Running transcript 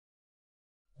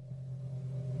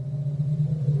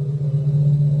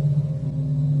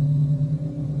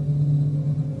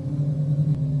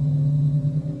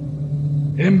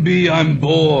MB, I'm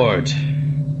bored.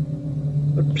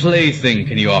 What plaything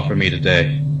can you offer me today?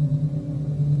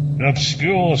 An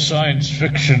obscure science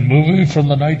fiction movie from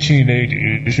the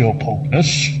 1980s, Your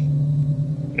Popeness.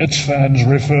 Its fans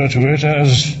refer to it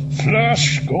as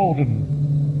Flash Gordon.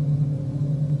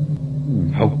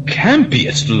 How campy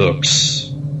it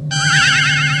looks.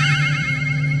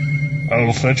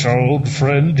 I'll fetch our old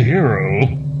friend Hero.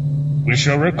 We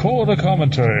shall record a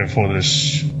commentary for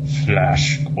this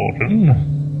Flash Gordon.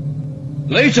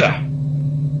 Later.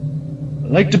 I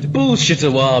like to bullshit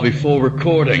a while before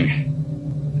recording.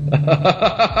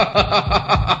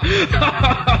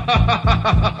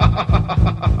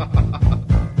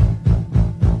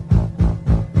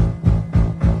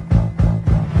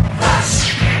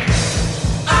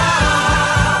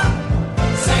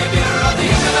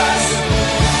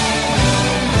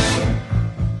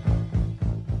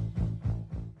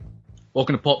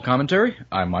 Welcome to Pulp Commentary.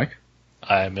 I'm Mike.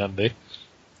 I'm MB.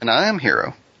 And I am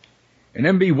Hero. And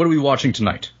MB, what are we watching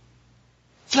tonight?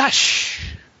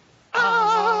 Flash!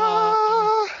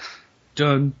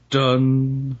 Dun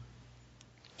dun.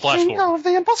 Flash Gordon. Of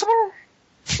the impossible.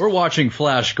 We're watching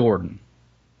Flash Gordon,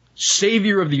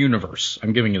 Savior of the Universe.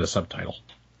 I'm giving you the subtitle.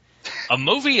 A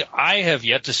movie I have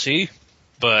yet to see,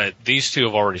 but these two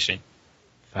have already seen.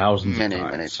 Thousands Many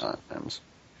of times. times.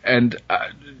 And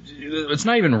let's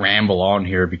not even ramble on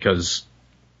here because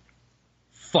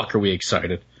fuck are we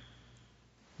excited.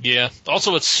 Yeah.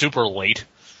 Also, it's super late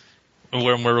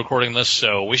when we're recording this,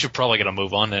 so we should probably get a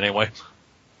move on anyway.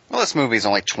 Well, this movie's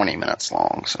only 20 minutes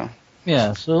long, so...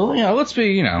 Yeah, so, let's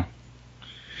be,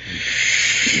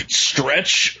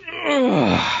 stretch.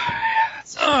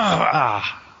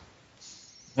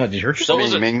 Did you hurt yourself?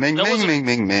 Ming.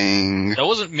 That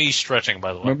wasn't me stretching,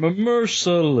 by the way.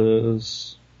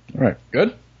 Merciless. All right,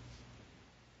 good?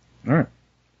 All right.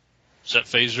 Set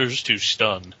phasers to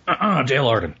stun. Dale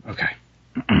Arden. Okay.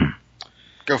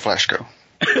 Go, Flash, go.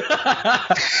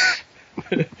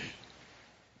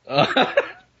 All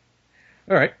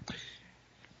right.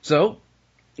 So,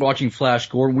 watching Flash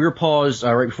Gordon, we were paused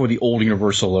right before the old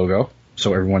Universal logo,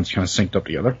 so everyone's kind of synced up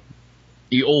together.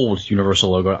 The old Universal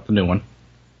logo, not the new one.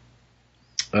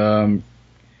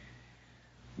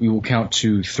 We will count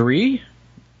to 3.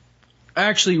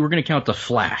 Actually, we're going to count to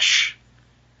Flash,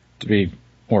 to be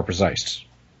more precise.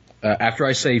 After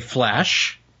I say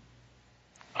Flash,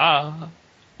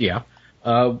 yeah,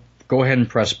 go ahead and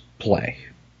press play.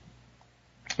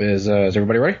 Is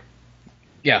everybody ready?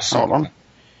 Yes. Hold on.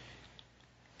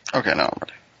 Okay, now I'm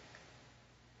ready.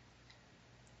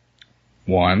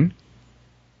 1,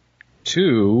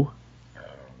 2,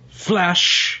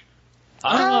 Flash.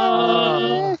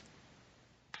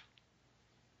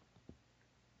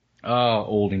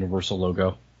 Old Universal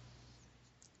logo.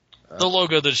 The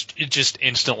logo that it just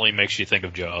instantly makes you think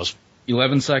of Jaws.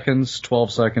 11 seconds,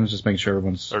 12 seconds, just make sure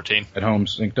everyone's 13. At home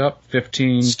synced up.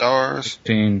 15. Stars.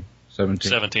 16. 17.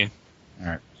 17.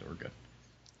 Alright, so we're good.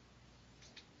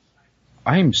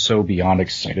 I am so beyond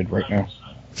excited right now.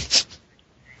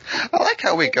 I like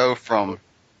how we go from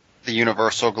the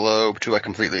universal globe to a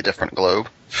completely different globe.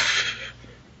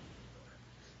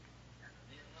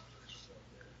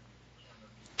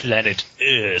 Planet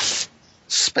Earth.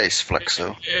 Space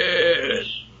Flexo.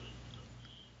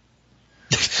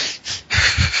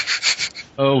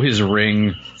 Oh, his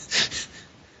ring.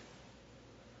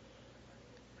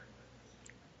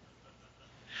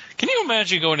 Can you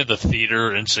imagine going to the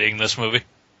theater and seeing this movie?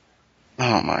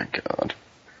 Oh my god.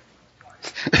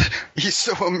 He's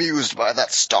so amused by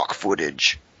that stock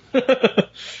footage. By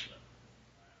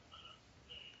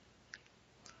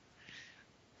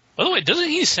the way, doesn't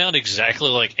he sound exactly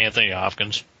like Anthony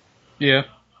Hopkins? Yeah.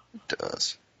 It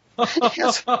does. He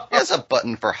has a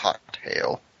button for hot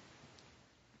tail.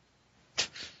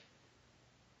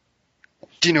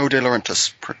 Dino De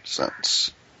Laurentiis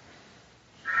presents.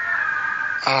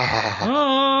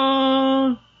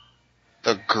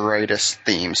 The greatest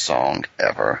theme song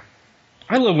ever.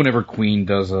 I love whenever Queen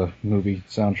does a movie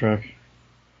soundtrack.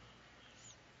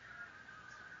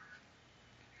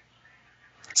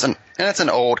 It's an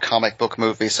old comic book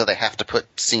movie, so they have to put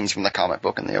scenes from the comic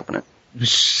book in the opening.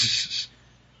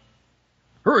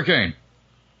 Hurricane.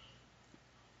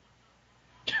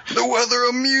 The weather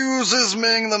amuses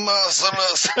Ming the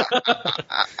Merciless.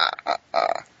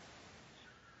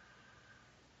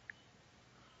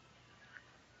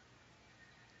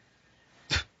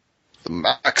 The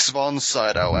Max von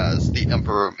Sydow as the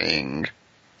Emperor Ming.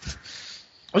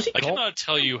 What's he I called? cannot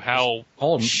tell you how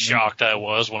Called- shocked I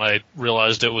was when I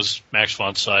realized it was Max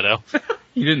von Sydow.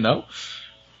 You didn't know?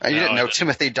 You No, didn't I know didn't.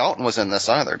 Timothy Dalton was in this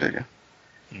either, did you?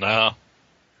 No.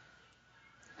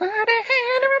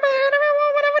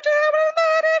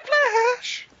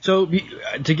 So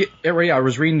to get ready, I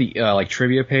was reading the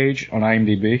trivia page on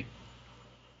IMDb,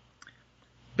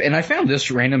 and I found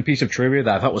this random piece of trivia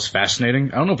that I thought was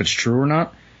fascinating. I don't know if it's true or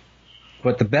not,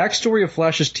 but the backstory of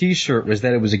Flash's T-shirt was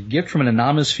that it was a gift from an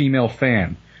anonymous female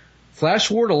fan. Flash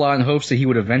wore it a lot in hopes that he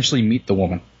would eventually meet the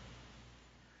woman.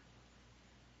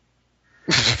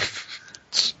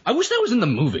 I wish that was in the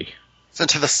movie. It's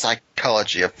into the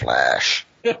psychology of Flash.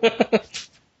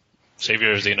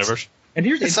 Savior of the universe. And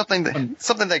It's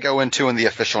something they go into in the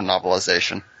official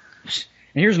novelization. And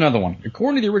here's another one.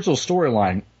 According to the original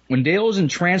storyline, when Dale is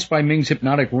entranced by Ming's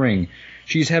hypnotic ring,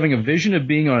 she's having a vision of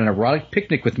being on an erotic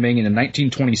picnic with Ming in the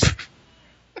 1920s.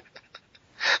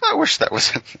 I wish that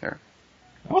was in there.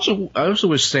 I also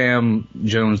wish Sam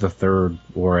Jones III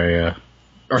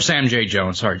or Sam J.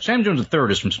 Jones. Sorry, Sam Jones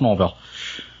III is from Smallville.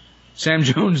 Sam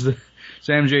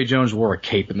J. Jones wore a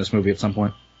cape in this movie at some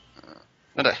point.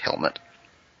 And a helmet.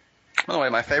 By the way,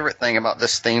 my favorite thing about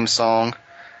this theme song,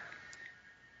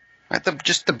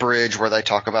 just the bridge where they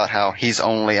talk about how he's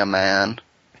only a man,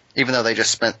 even though they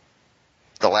just spent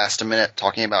the last minute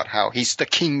talking about how he's the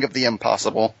king of the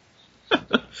impossible.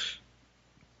 Don't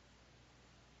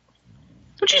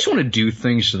you just want to do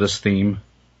things to this theme?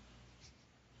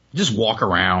 Just walk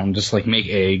around, just like make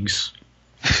eggs.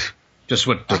 Just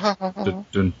what dun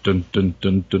dun dun dun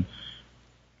dun dun.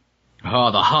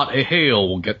 The hot hail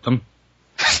will get them.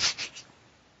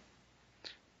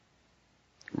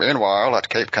 Meanwhile, at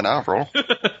Cape Canaveral.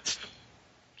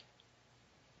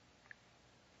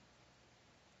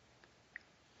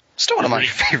 Still one of my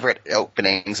favorite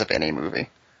openings of any movie.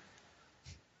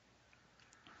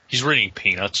 He's reading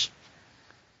Peanuts.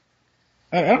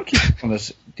 I don't keep on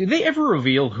this. Did they ever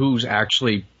reveal who's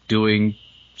actually doing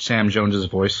Sam Jones's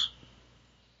voice?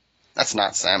 That's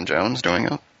not Sam Jones doing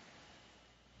it.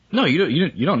 No, you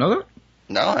don't know that?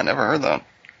 No, I never heard that.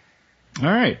 All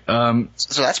right.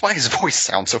 So that's why his voice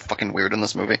sounds so fucking weird in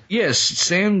this movie. Yes,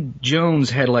 Sam Jones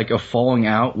had like a falling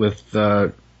out with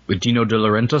Dino De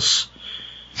Laurentiis,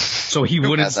 so he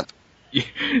wouldn't. Hasn't?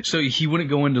 So he wouldn't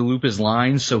go in to loop his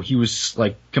lines, so he was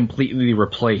like completely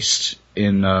replaced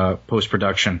in post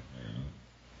production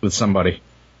with somebody.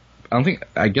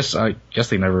 I guess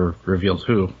they never revealed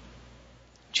who.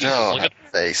 Oh, that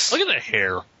face! Look at the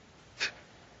hair.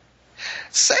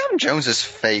 Sam Jones's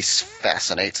face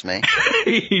fascinates me.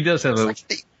 He does have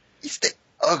he's the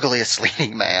ugliest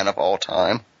leading man of all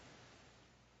time.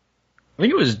 I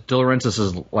think it was De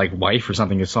Laurentiis' like wife or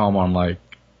something. You saw him on like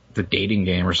the Dating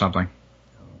Game or something.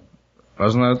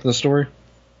 Wasn't that the story?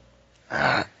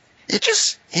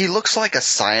 He looks like a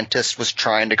scientist was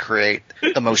trying to create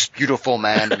the most beautiful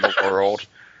man in the world,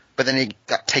 but then he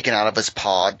got taken out of his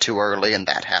pod too early, and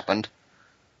that happened.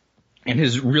 And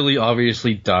his really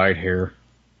obviously dyed hair.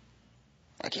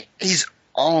 Like, he's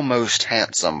almost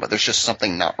handsome, but there's just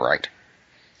something not right.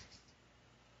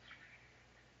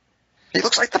 He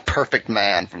looks like the perfect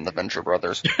man from the Venture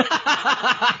Brothers.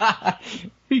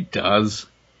 He does.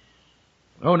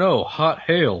 Oh no, hot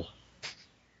hail.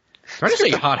 Try to say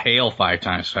hot hail 5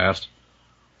 times fast.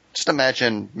 Just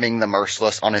imagine Ming the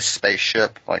Merciless on his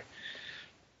spaceship, like,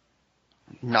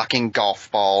 knocking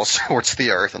golf balls towards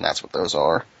the earth, and that's what those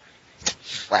are.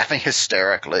 Laughing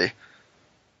hysterically.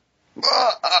 For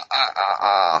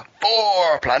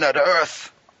planet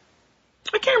Earth!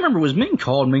 I can't remember, was Ming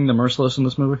called Ming the Merciless in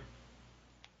this movie?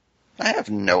 I have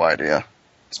no idea.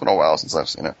 It's been a while since I've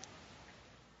seen it.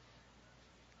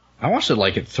 I watched it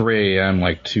like at 3 a.m.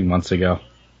 like 2 months ago.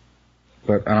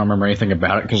 But I don't remember anything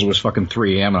about it because it was fucking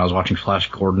 3 a.m. and I was watching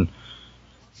Flash Gordon.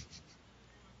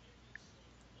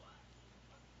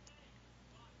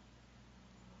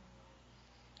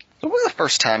 So when was the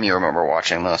first time you remember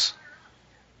watching this?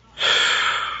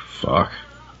 Fuck.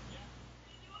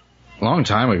 A long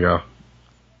time ago.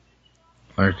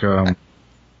 Like,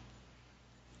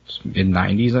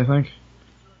 mid-90s, I think.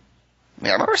 Yeah,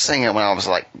 I remember seeing it when I was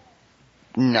like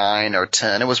 9 or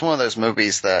 10. It was one of those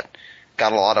movies that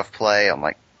got a lot of play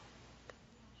on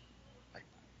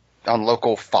on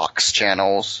local Fox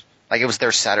channels. Like, it was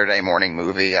their Saturday morning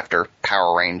movie after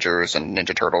Power Rangers and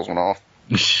Ninja Turtles went off.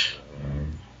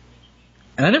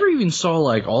 And I never even saw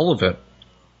like all of it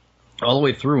all the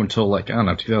way through until like, I don't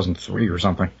know, 2003 or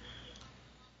something.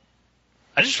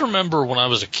 I just remember when I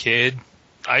was a kid,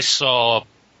 I saw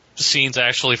scenes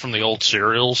actually from the old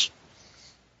serials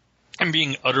and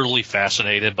being utterly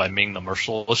fascinated by Ming the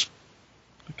Merciless.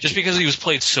 Just because he was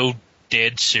played so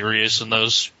dead serious in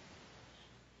those.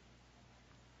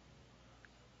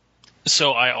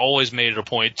 So I always made it a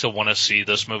point to want to see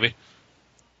this movie. I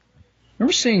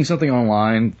remember seeing something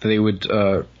online that they would,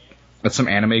 at some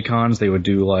anime cons, they would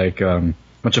do like a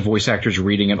bunch of voice actors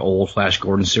reading an old Flash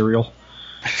Gordon serial.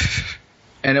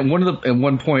 And at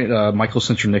one point, Michael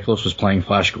Center Nicholas was playing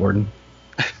Flash Gordon.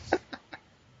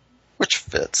 Which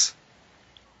fits.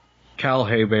 Cal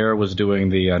Hebert was doing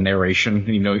the narration.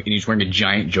 And he's wearing a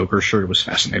giant Joker shirt. It was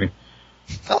fascinating.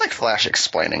 I like Flash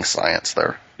explaining science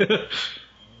there.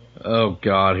 Oh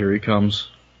God, here he comes.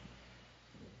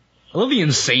 I love the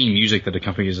insane music that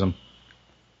accompanies him.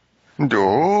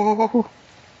 No.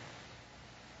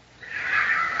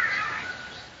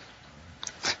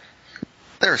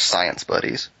 They're science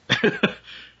buddies.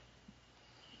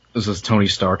 This is Tony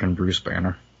Stark and Bruce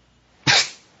Banner.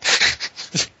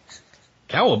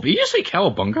 Did you say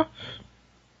Cowabunga?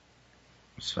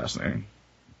 It's fascinating.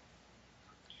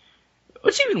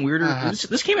 What's even weirder,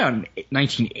 this came out in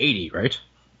 1980, right?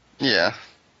 Yeah.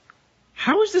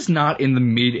 How is this not in the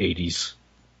mid-80s?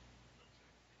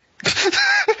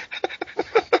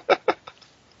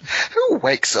 Who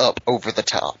wakes up over the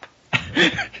top?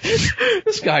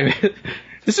 This guy,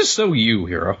 this is so you,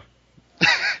 Hero.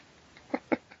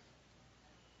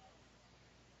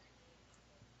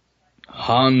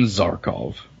 Hans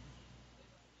Zarkov.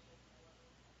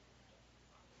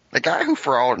 The guy who,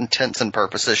 for all intents and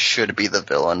purposes, should be the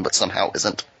villain, but somehow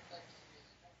isn't.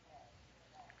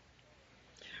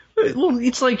 Well,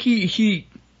 it's like he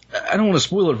I don't want to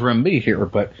spoil it for MB here,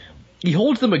 but he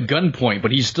holds them at gunpoint,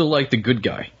 but he's still like the good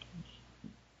guy.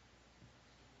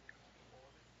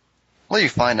 Well, you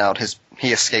find out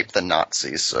he escaped the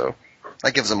Nazis, so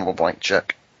that gives him a blank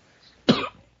check. Okay,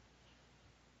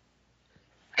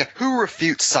 who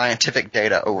refutes scientific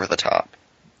data over the top?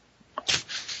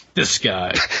 This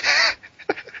guy.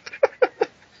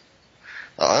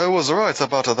 I was right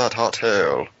about that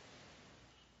hotel.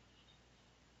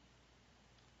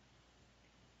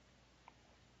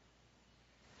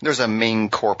 There's a Ming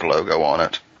Corp logo on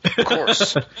it. Of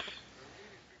course.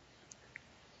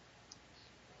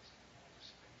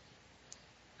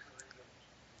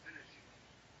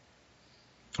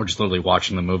 We're just literally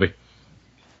watching the movie.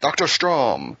 Dr.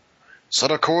 Strom,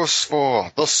 set a course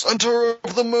for the center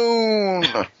of the moon.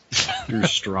 You're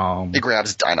strong. He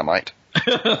grabs dynamite.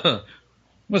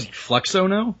 Was he Flexo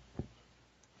now?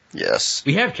 Yes.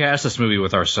 We have cast this movie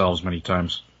with ourselves many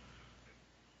times.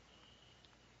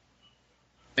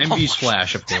 MV's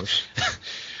Flash, of course.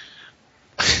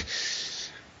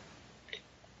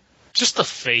 Just the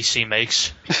face he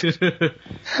makes. I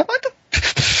like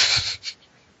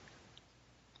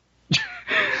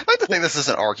to think this is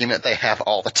an argument they have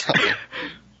all the time.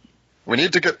 We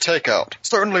need to get takeout.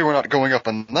 Certainly we're not going up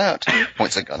on that.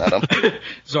 Points a gun at him.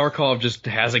 Zarkov just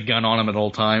has a gun on him at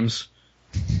all times.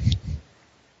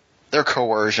 They're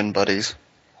coercion buddies.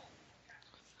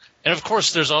 And of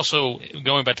course, there's also,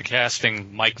 going back to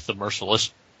casting, Mike the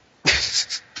Merciless.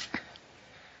 With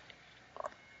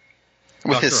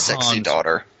Dr. his sexy Hans.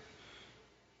 daughter.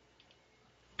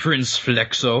 Prince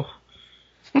Flexo.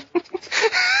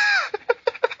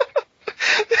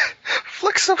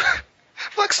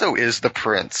 Flexo is the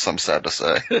prince, I'm sad to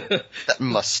say. That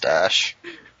mustache.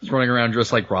 He's running around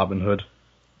dressed like Robin Hood.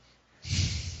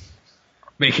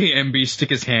 Making MB stick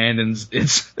his hand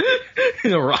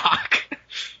in a rock.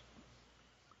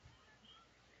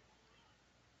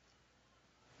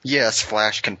 Yes,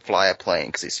 Flash can fly a plane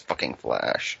because he's fucking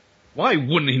Flash. Why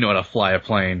wouldn't he know how to fly a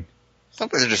plane?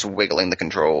 Something they're just wiggling the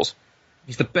controls.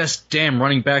 He's the best damn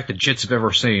running back the Jets have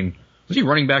ever seen. Was he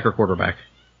running back or quarterback?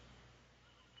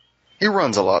 He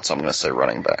runs a lot, so I'm going to say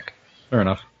running back. Fair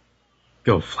enough.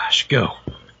 Go, Flash, go.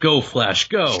 Go, Flash,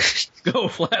 go. Go,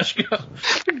 Flash, go.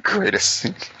 Greatest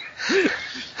scene.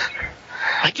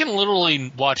 I can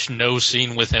literally watch no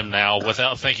scene with him now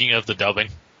without thinking of the dubbing.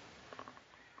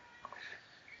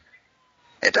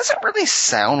 It doesn't really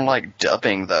sound like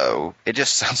dubbing, though. It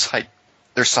just sounds like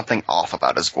there's something off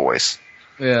about his voice.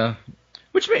 Yeah.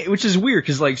 Which is weird,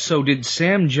 because, so did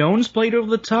Sam Jones play it over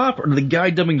the top, or did the guy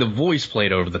dubbing the voice play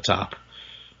it over the top?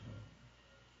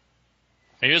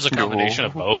 It is a combination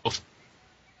of both.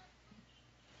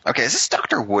 Okay, is this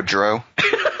Dr. Woodrow?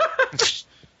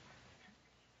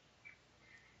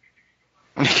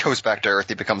 When he goes back to Earth,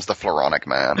 he becomes the Floronic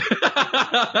Man.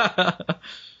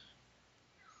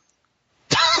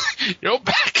 You're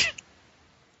back!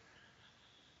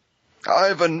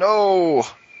 Ivan, no!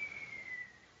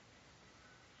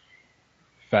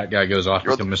 Fat guy goes off to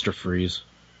become Mr. Freeze.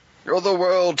 You're the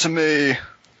world to me.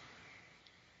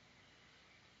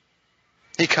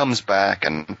 He comes back,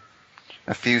 and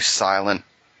a few silent,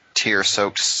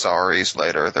 tear-soaked sorries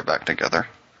later, they're back together.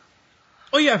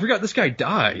 Oh yeah, I forgot this guy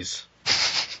dies.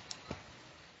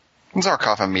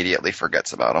 Zarkov immediately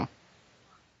forgets about him.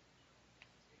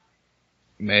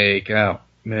 Make out.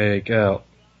 Make out.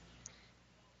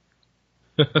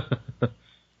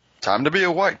 Time to be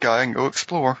a white guy and go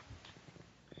explore.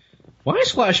 Why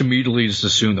does Flash immediately just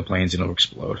assume the plane's going to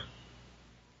explode?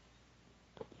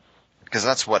 Because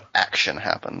that's what action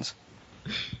happens.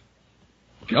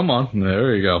 Come on,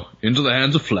 there you go. Into the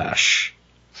hands of Flash.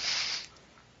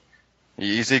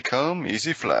 Easy come,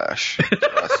 easy Flash.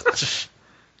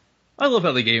 I love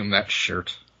how they gave him that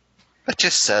shirt. It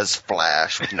just says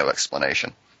Flash with no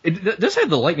explanation. It does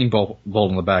have the lightning bolt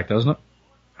in the back, doesn't it?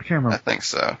 I can't remember. I think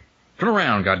so. Turn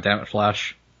around, goddammit,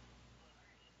 Flash.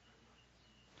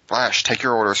 Flash, take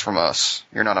your orders from us.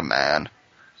 You're not a man.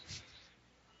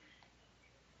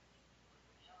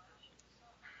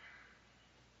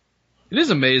 It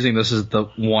is amazing this is the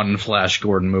one Flash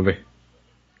Gordon movie.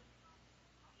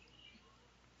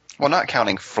 Well, not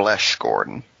counting Flesh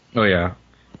Gordon. Oh, yeah.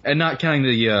 And not counting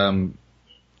the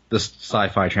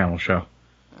Sci-Fi Channel show.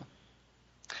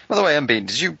 By the way,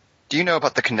 MB, do you know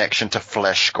about the connection to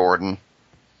Flesh Gordon?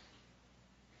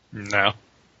 No.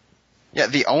 Yeah,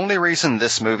 the only reason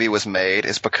this movie was made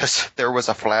is because there was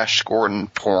a Flash Gordon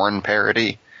porn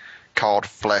parody called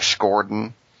Flesh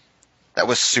Gordon that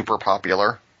was super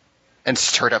popular and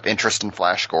stirred up interest in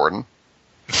Flash Gordon.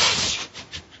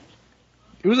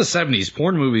 It was the 70s.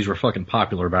 Porn movies were fucking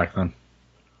popular back then.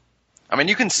 I mean,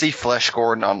 you can see Flesh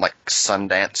Gordon on, like,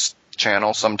 Sundance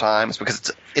Channel sometimes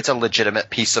because it's a legitimate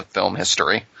piece of film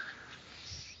history.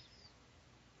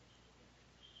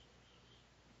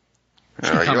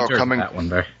 You're coming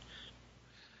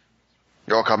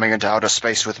into outer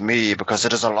space with me because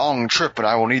it is a long trip and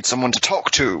I will need someone to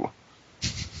talk to.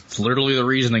 It's literally the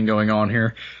reasoning going on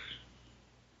here.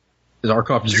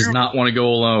 Zarkov does not want to go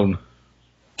alone.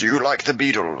 Do you like the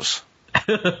Beatles?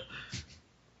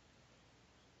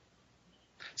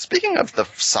 Speaking of the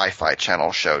Sci-Fi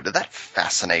Channel show, did that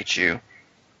fascinate you?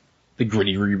 The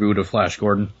gritty reboot of Flash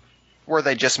Gordon. Where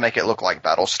they just make it look like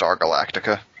Battlestar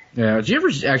Galactica. Yeah, did you ever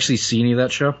actually see any of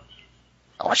that show?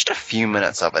 I watched a few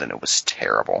minutes of it and it was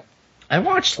terrible. I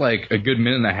watched like a good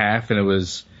minute and a half and it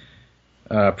was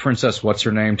Princess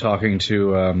What's-Her-Name talking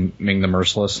to Ming the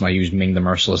Merciless, and I used Ming the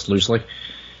Merciless loosely.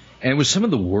 And it was some of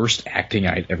the worst acting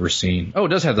I'd ever seen. Oh, it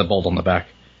does have the bolt on the back.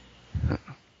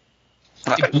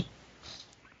 I've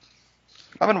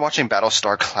been watching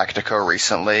Battlestar Galactica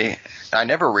recently, and I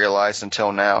never realized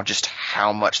until now just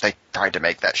how much they tried to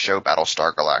make that show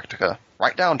Battlestar Galactica.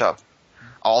 Right down to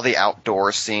all the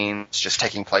outdoor scenes just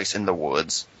taking place in the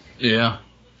woods. Yeah.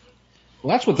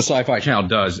 Well, that's what the Sci-Fi Channel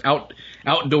does.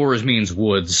 Outdoors means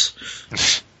woods.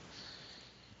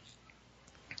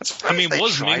 I mean,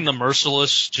 was Ming the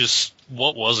Merciless just,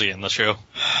 what was he in the show?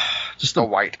 Just a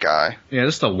white guy. Yeah,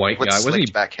 just a white with guy. With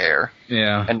slicked back hair.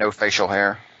 Yeah. And no facial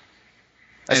hair.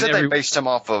 I said they based him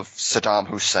off of Saddam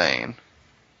Hussein.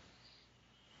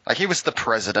 Like, he was the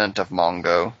president of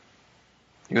Mongo.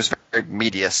 He was very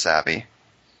media savvy.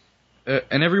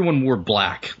 And everyone wore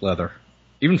black leather.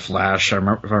 Even Flash, if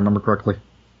I remember correctly.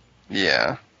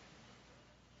 Yeah.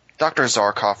 Dr.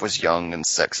 Zarkov was young and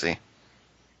sexy.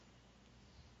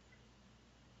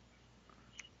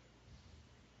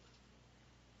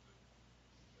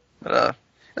 But,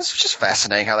 it's just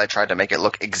fascinating how they tried to make it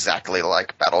look exactly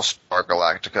like Battlestar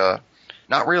Galactica,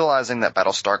 not realizing that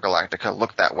Battlestar Galactica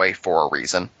looked that way for a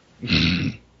reason.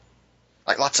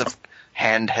 Like, lots of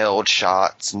handheld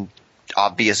shots and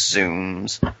obvious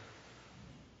zooms.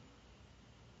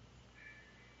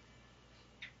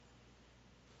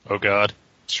 Oh god,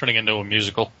 it's turning into a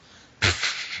musical.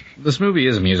 This movie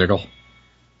is a musical.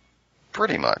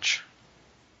 Pretty much.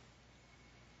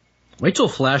 Wait till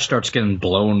Flash starts getting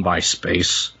blown by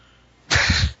space.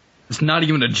 It's not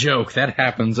even a joke. That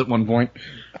happens at one point.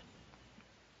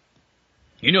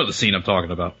 You know the scene I'm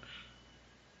talking about.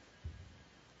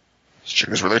 This chick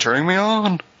is really turning me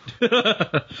on.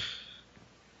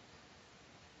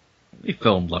 They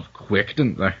fell in love quick,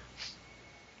 didn't they? Of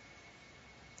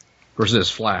course, this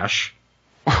Flash.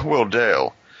 Well,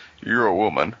 Dale, you're a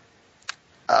woman.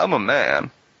 I'm a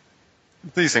man.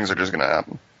 These things are just gonna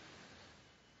happen.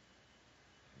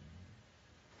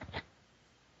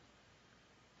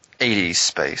 '80s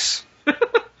space.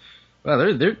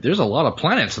 Well, there's a lot of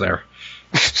planets there.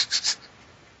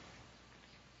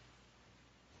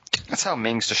 That's how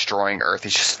Ming's destroying Earth.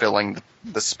 He's just filling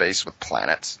the space with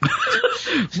planets.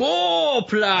 More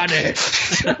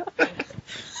planets!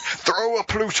 Throw a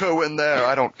Pluto in there,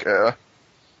 I don't care.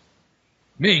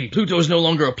 Ming, Pluto's no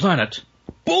longer a planet.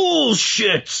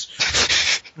 Bullshit!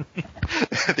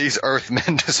 These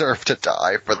Earthmen deserve to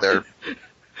die for their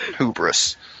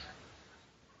hubris.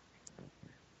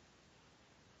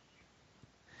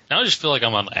 Now I just feel like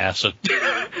I'm on acid.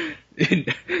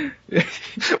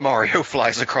 Mario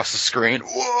flies across the screen.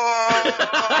 Whoa!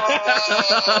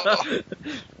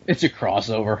 It's a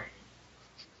crossover.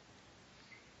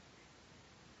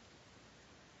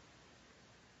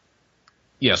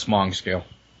 Yes, Mong scale.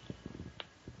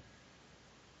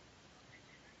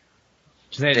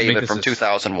 David from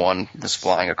 2001 is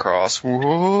flying across.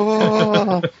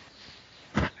 Whoa.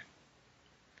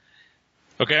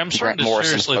 Okay, I'm starting to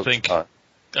seriously think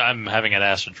I'm having an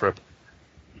acid trip.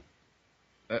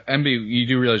 MB, you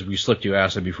do realize we slipped you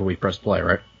acid before we pressed play,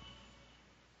 right?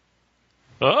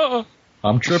 Oh,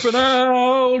 I'm tripping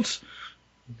out!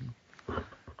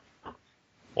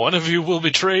 One of you will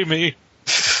betray me.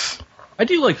 I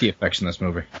do like the effects in this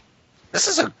movie. This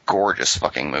is a gorgeous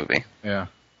fucking movie. Yeah.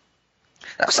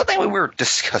 That was something we were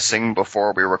discussing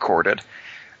before we recorded.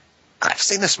 I've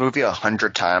seen this movie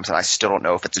 100 times, and I still don't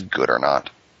know if it's good or not.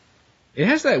 It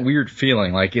has that weird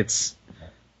feeling, like it's...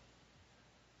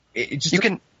 It just... You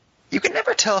can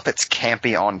never tell if it's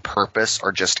campy on purpose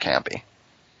or just campy.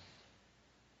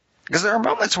 Because there are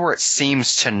moments where it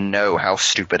seems to know how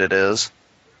stupid it is.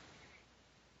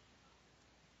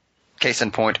 Case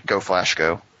in point, Go Flash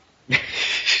Go.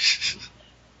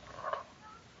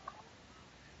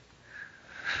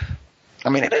 I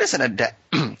mean, it is an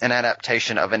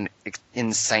adaptation of an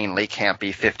insanely campy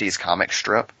 50s comic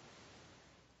strip.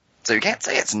 So you can't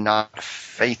say it's not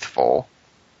faithful.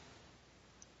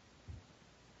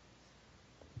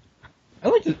 I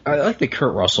like that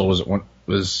Kurt Russell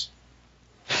was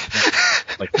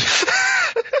like...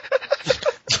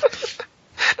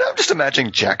 I'm just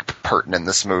imagining Jack Burton in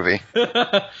this movie.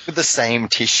 With the same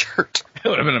t-shirt. That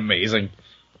would have been amazing.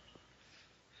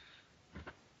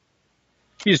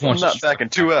 He just I'm wants not back in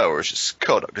 2 hours, just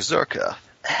called Dr. Zarkov.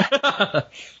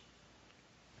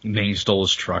 And then he stole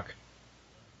his truck.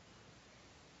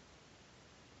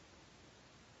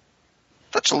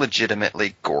 Such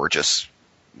legitimately gorgeous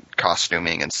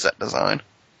costuming and set design.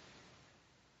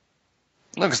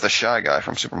 Look, it's the Shy Guy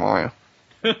from Super Mario.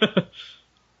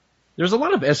 There's a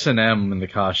lot of S&M in the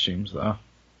costumes, though.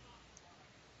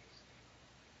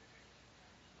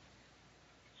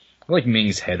 I like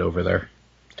Ming's head over there,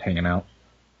 just hanging out.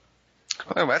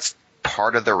 Well, that's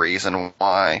part of the reason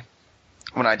why,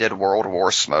 when I did World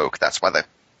War Smoke, that's why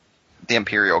the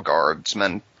Imperial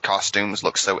Guardsmen costumes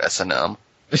look so S&M.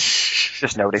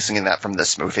 Just noticing that from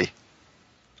this movie.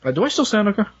 Do I still sound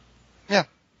okay? Yeah.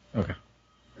 Okay.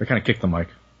 I kind of kicked the mic.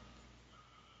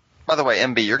 By the way,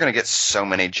 MB, you're going to get so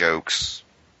many jokes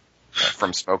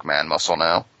from Smoke Man Muscle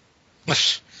now.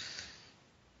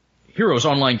 Heroes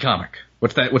Online Comic.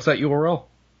 What's that URL?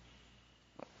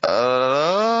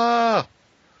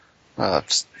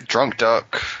 Drunk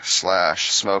Duck /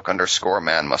 Smoke _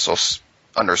 Man Muscles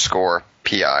 _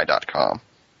 PI.com.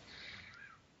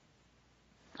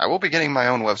 I will be getting my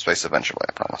own web space eventually,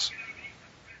 I promise.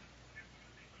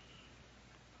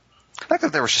 I think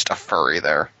that there was just a furry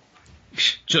there.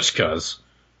 Just cuz.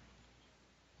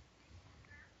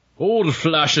 Hold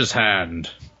Flash's hand.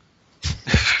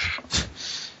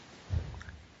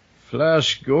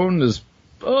 Flash Gordon is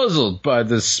puzzled by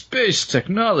this space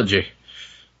technology.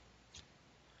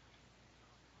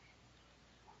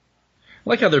 I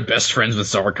like how they're best friends with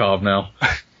Zarkov now.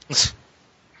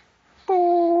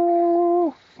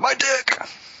 Ooh, my dick!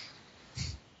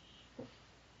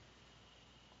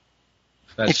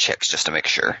 He checks just to make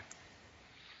sure.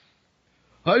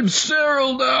 I'm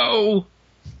sterile now!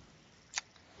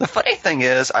 The funny thing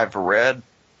is, I've read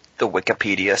the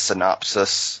Wikipedia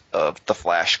synopsis of the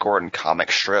Flash Gordon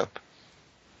comic strip.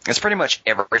 It's pretty much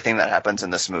everything that happens in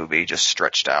this movie just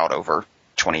stretched out over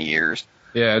 20 years.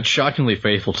 Yeah, it's shockingly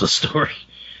faithful to the story.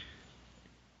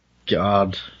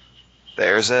 God.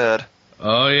 There's Ed.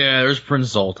 Oh yeah, there's Prince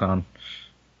Zoltan.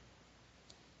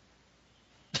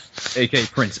 A.K.A.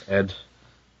 Prince Ed.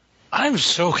 I'm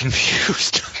so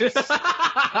confused.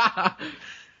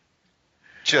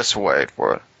 Just wait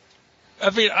for it. I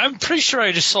mean, I'm pretty sure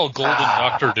I just saw Golden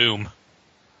Doctor Doom.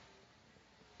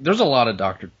 There's a lot of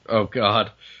Doctor... Oh,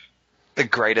 God. The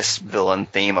greatest villain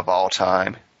theme of all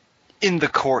time. In the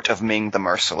Court of Ming the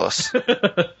Merciless.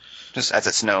 Just as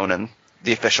it's known in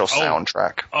the official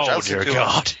soundtrack. Oh, dear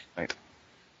God. Right.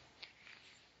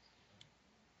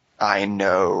 I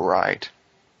know, right?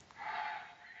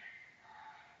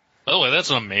 Oh, that's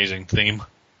an amazing theme.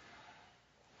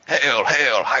 Hail,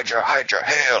 hail, Hydra, Hydra,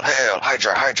 hail, hail,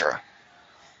 Hydra, Hydra.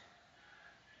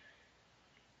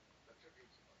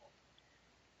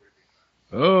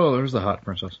 Oh, there's the hot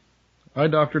princess. Hi,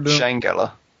 Dr. Doom.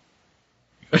 Shangela.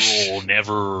 You'll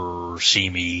never see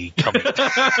me coming. You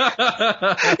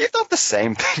thought the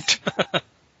same thing.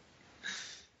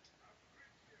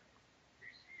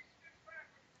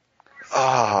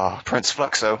 Prince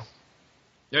Fluxo.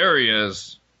 There he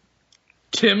is.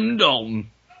 Tim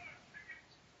Dalton.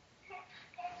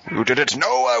 You didn't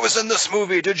know I was in this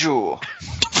movie, did you?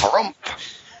 Trump.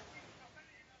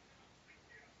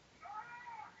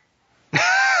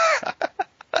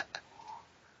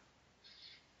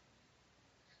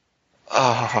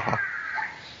 Oh.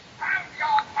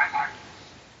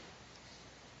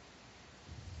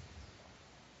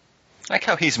 I like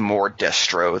how he's more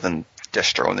Destro than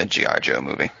Destro in the G.I. Joe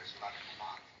movie.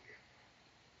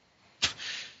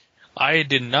 I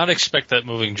did not expect that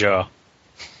moving jaw.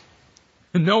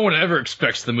 No one ever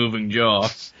expects the moving jaw.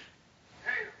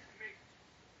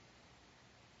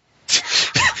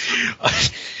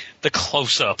 The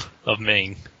close-up of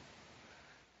Ming.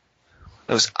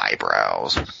 Those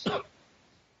eyebrows.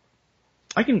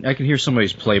 I can hear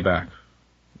somebody's playback.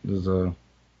 There's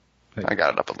I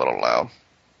got it up a little loud.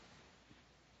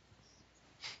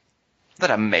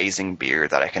 That amazing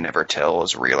beard that I can never tell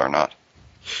is real or not.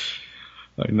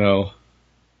 I know.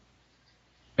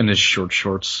 And his short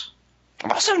shorts.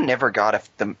 I've also never got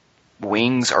if the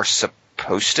wings are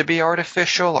supposed to be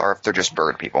artificial or if they're just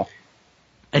bird people.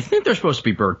 I think they're supposed to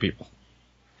be bird people.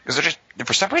 Because they're just,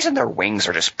 for some reason, their wings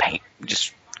are just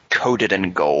coated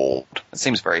in gold. It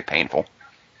seems very painful.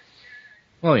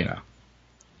 Well, you know.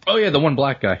 Oh yeah, the one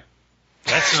black guy.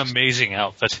 That's an amazing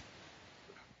outfit.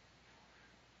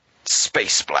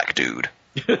 Space black dude.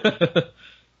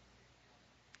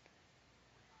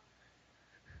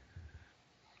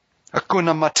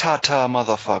 Hakuna Matata,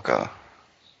 motherfucker.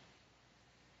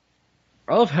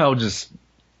 I love how just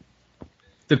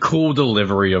the cool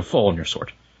delivery of Fall on Your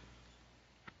Sword.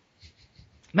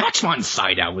 Max von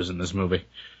Sydow was in this movie.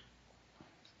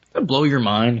 That blow your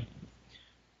mind.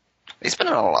 He's been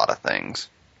in a lot of things.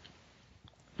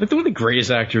 Like one of the greatest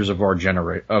actors of our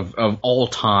of all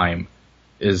time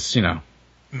is, you know,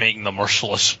 Ming the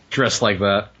Merciless. Dressed like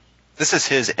that. This is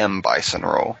his M. Bison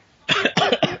role.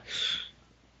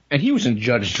 And he was in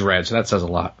Judge Dredd, so that says a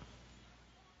lot.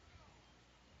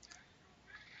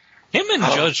 Him and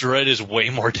Judge Dredd is way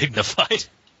more dignified.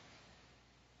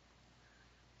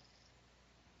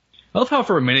 I love how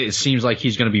for a minute it seems like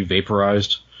he's going to be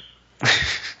vaporized.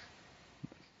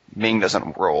 Ming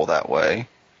doesn't roll that way.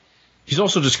 He's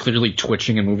also just clearly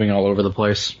twitching and moving all over the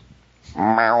place.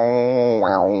 Meow,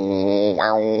 wow,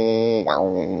 wow,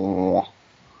 wow.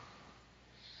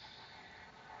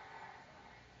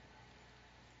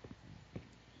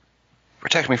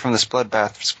 Protect me from this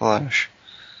bloodbath splash.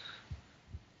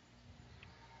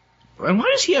 And why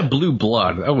does he have blue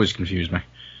blood? That always confused me.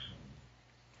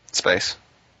 Space.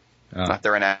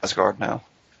 They're in Asgard now.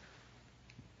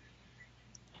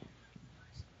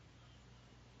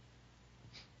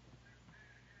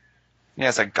 He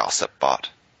has a gossip bot.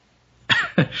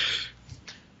 By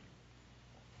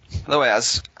the way,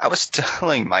 as I was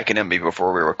telling Mike and MB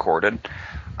before we recorded,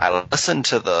 I listened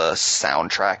to the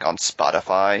soundtrack on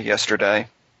Spotify yesterday,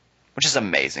 which is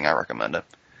amazing. I recommend it.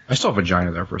 I saw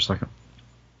vagina there for a second.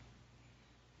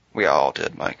 We all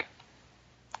did, Mike.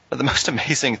 But the most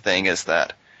amazing thing is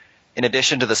that in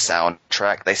addition to the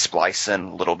soundtrack, they splice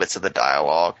in little bits of the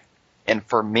dialogue. And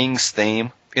for Ming's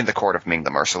theme, in the Court of Ming the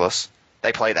Merciless,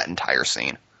 they play that entire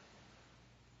scene.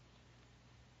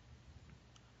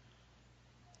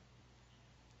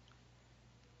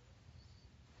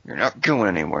 You're not going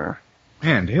anywhere.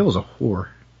 Man, Dale's a whore.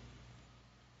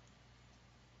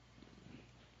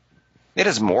 It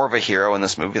is more of a hero in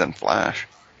this movie than Flash.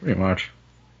 Pretty much.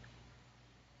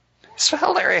 It's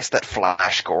hilarious that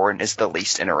Flash Gordon is the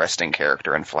least interesting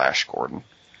character in Flash Gordon.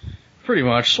 Pretty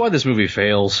much. That's why this movie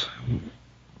fails.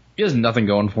 He has nothing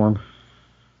going for him.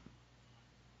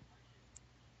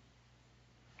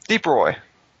 Deep Roy.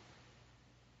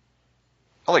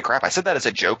 Holy crap, I said that as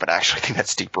a joke, but I actually think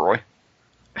that's Deep Roy.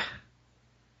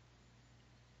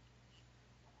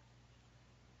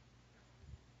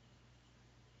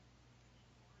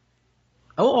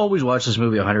 I'll always watch this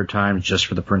movie 100 times just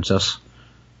for the princess.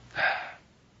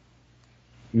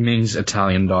 Ming's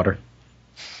Italian daughter.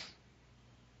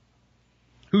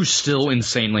 Who's still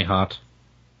insanely hot.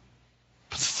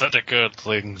 Pathetic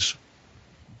earthlings.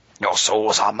 Your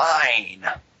souls are mine.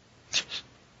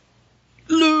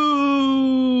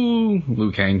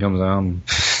 Liu Kang comes out.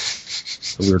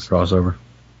 It's a weird crossover.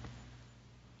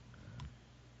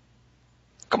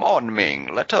 Come on,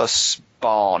 Ming. Let us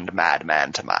bond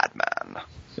madman to madman.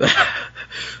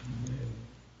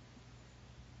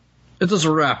 Let us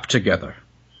rap together.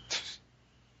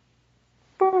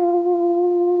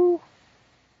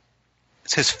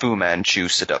 It's his Fu Manchu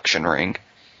seduction ring.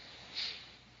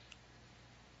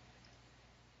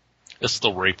 It's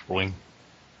the rape ring.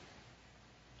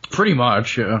 Pretty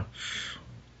much, yeah.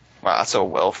 Wow, that's a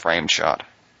well-framed shot.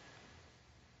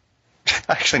 I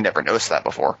actually never noticed that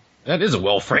before. That is a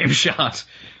well-framed shot.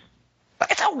 But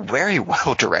it's a very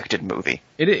well-directed movie.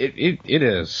 It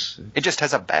is. It just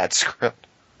has a bad script.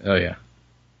 Oh, yeah.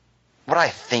 What I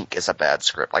think is a bad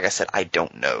script, like I said, I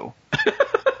don't know.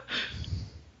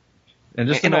 And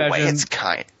just in imagine, a way,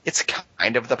 it's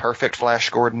kind of the perfect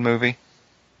Flash Gordon movie.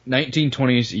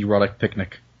 1920s erotic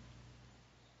picnic.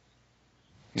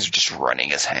 He's just running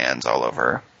his hands all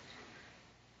over.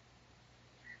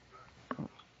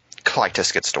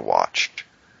 Klytus gets to watch.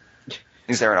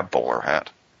 He's there in a bowler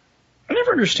hat. I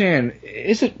never understand.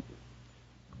 Does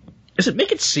it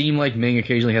make it seem like Ming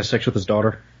occasionally has sex with his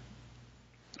daughter?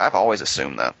 I've always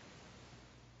assumed that.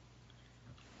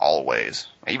 Always.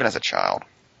 Even as a child.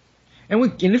 And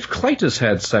if Klytus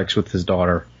had sex with his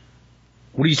daughter,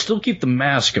 would he still keep the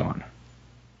mask on?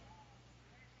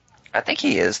 I think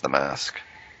he is the mask.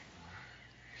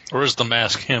 Or is the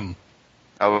mask him?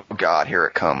 Oh, God, here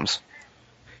it comes.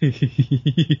 Deal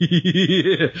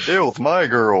with my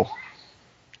girl.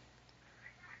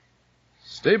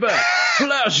 Stay back.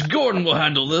 Flash Gordon will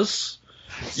handle this.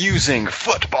 Using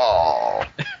football.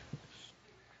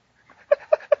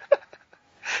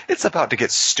 It's about to get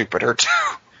stupider, too.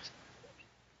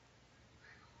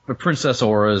 But Princess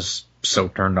Aura's so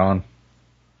turned on.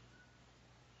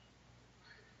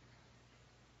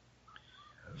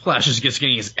 Flash is just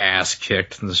getting his ass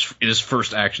kicked in his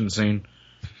first action scene.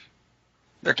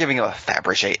 They're giving him a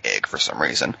Fabergé egg for some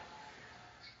reason.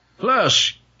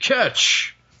 Flash,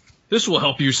 catch! This will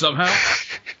help you somehow.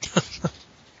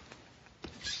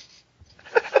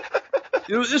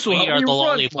 This will We help are you the run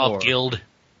Lollipop more. Guild.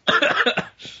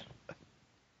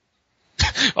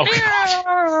 Oh,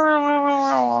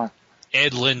 gosh.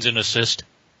 Ed lends an assist.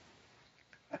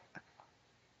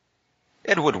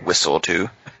 Ed would whistle, too.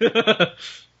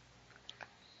 It's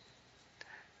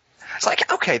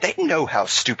like, okay, they know how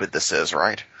stupid this is,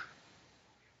 right?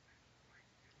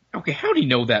 Okay, how do you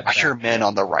know that? Are your men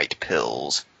on the right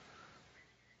pills?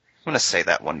 I'm gonna say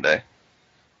that one day.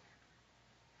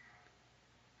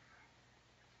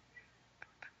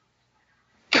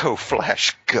 Go,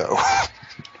 Flash, go.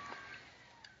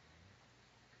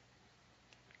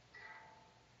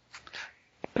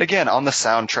 But again, on the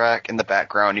soundtrack, in the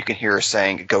background, you can hear her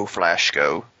saying, "Go, Flash,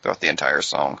 go," throughout the entire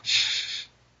song.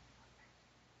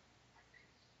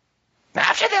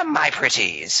 After them, my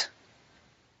pretties.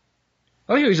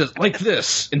 I think he says, like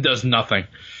this, and does nothing.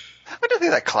 I don't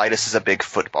think that Klytus is a big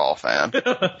football fan.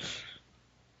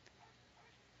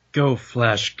 Go,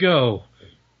 Flash, go.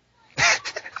 How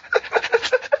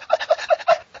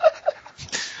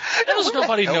does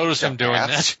nobody hell notice him doing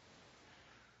dumbass?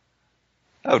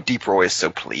 that? Oh, Deep Roy is so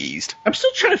pleased. I'm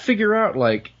still trying to figure out,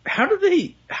 like, how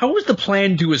was the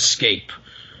plan to escape?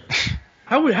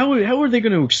 How are they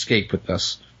going to escape with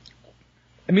this?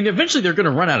 I mean, eventually they're going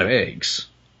to run out of eggs.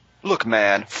 Look,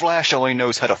 man, Flash only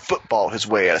knows how to football his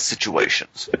way out of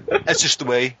situations. That's just the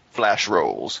way Flash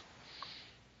rolls.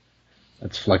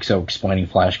 That's Flexo explaining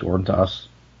Flash Gordon to us.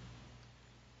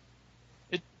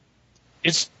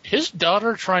 Is his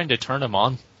daughter trying to turn him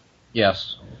on?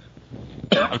 Yes.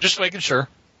 I'm just making sure.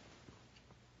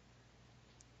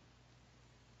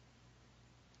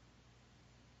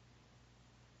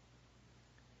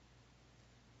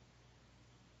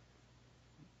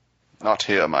 Not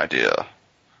here, my dear.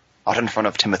 Not in front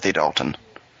of Timothy Dalton.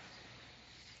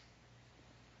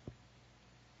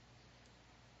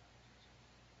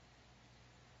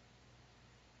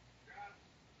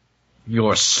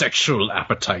 Your sexual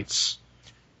appetites.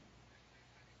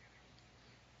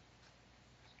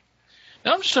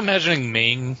 Now I'm just imagining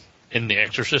Ming in The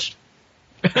Exorcist.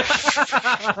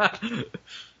 The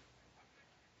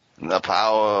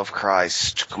power of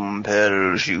Christ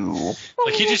compels you.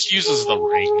 Like, he just uses the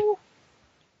ring.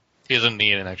 He doesn't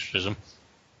need an exorcism.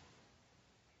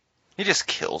 He just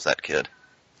kills that kid.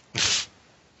 It's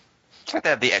like they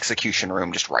have the execution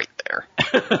room just right there.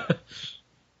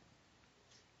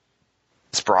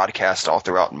 It's broadcast all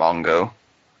throughout Mongo.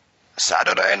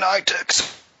 Saturday Night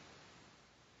X.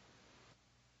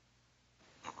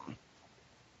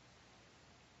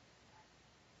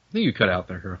 I think you cut out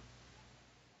there, girl.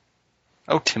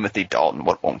 Oh, Timothy Dalton,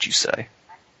 what won't you say?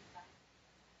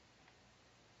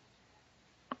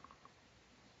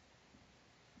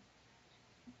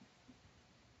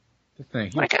 To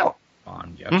think Like how?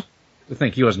 Bond yet. To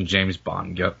think he wasn't James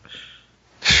Bond yet.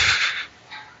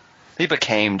 He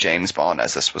became James Bond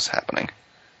as this was happening.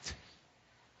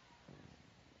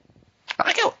 I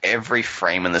like how every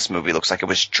frame in this movie looks like it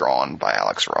was drawn by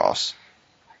Alex Ross.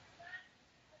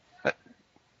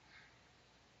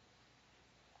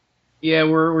 Yeah,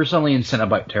 we're suddenly in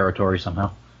Cenobite territory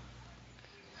somehow.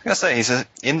 I gotta say, he's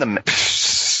in the...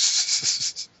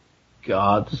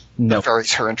 God, no. Very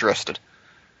interested.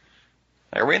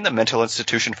 Are we in the mental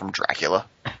institution from Dracula?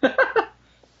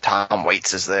 Tom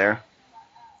Waits is there.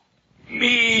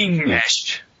 Ming!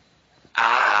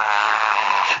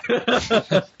 Ah!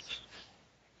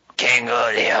 King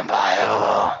of the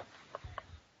Empire.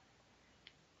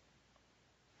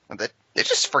 They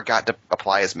just forgot to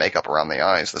apply his makeup around the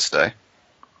eyes this day.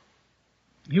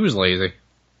 He was lazy.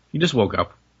 He just woke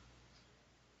up.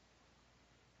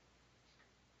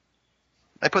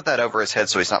 They put that over his head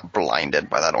so he's not blinded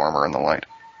by that armor in the light.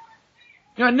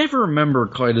 Yeah, I never remembered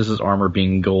Clytus's armor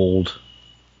being gold.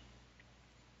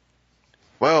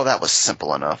 Well, that was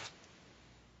simple enough.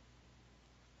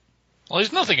 Well,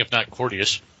 he's nothing if not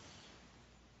courteous.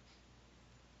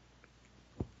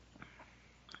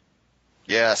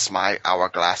 Yes, my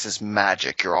hourglass is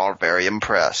magic. You're all very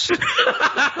impressed.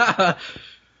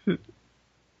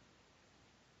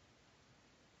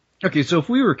 Okay, so if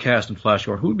we were cast in Flash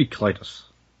Gordon, who would be Clytus?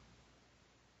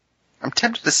 I'm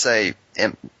tempted to say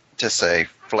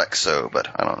Flexo, but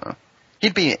I don't know.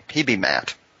 He'd be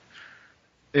Matt.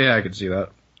 Yeah, I could see that.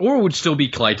 Or it would still be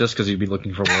Clytus, because he'd be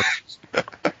looking for work.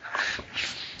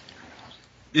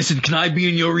 Listen, can I be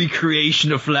in your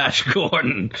recreation of Flash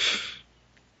Gordon?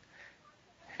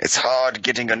 It's hard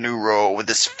getting a new role with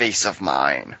this face of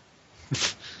mine.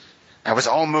 I was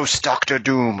almost Doctor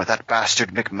Doom, but that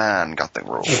bastard McMahon got the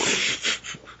role.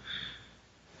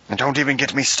 And don't even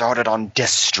get me started on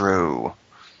Destro.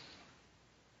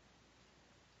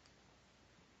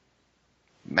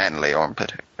 Manly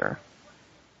armpit hair.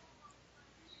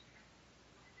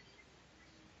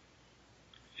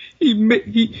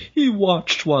 He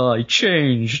watched while I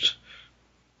changed.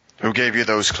 Who gave you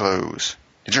those clothes?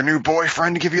 Did your new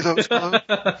boyfriend give you those clothes?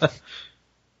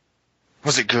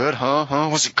 Was it good, huh?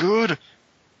 Was it good?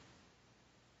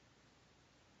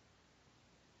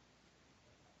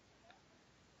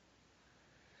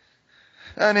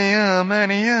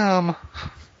 Annie.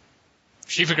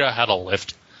 She figured out how to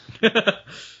lift.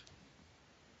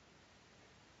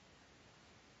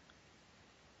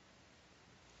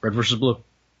 Red versus blue.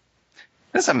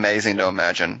 It's amazing to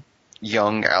imagine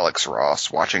young Alex Ross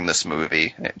watching this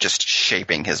movie, just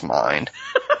shaping his mind.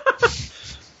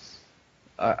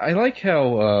 I like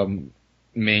how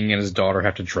Ming and his daughter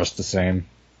have to dress the same.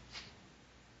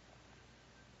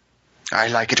 I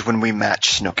like it when we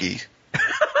match, Snooki.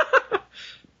 I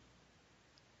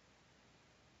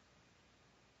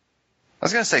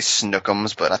was going to say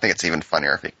Snookums, but I think it's even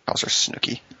funnier if he calls her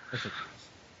Snooki.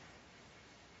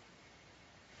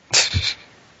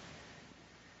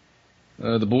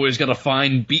 The boy's got a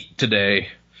fine beat today.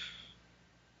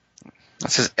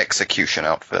 That's his execution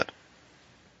outfit.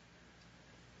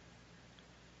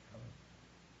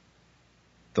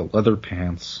 The leather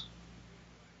pants.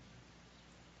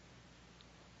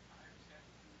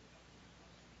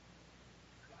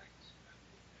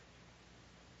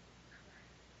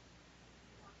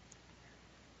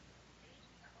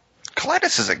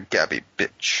 Clytus is a gabby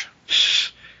bitch.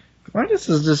 Clytus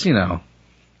is just, you know...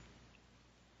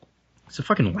 He's a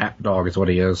fucking lapdog is what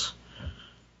he is.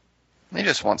 He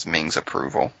just wants Ming's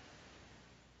approval.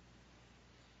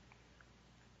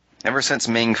 Ever since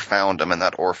Ming found him in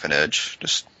that orphanage,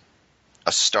 just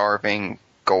a starving,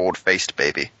 gold-faced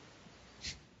baby.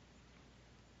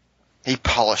 He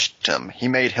polished him. He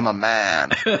made him a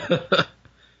man.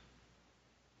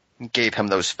 He gave him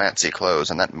those fancy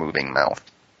clothes and that moving mouth.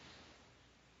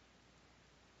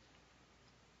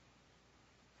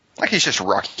 Like he's just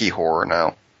Rocky Horror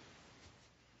now.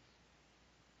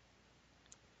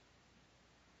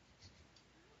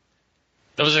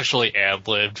 That was actually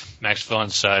ad-libbed. Max von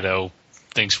Sydow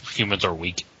thinks humans are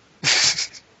weak.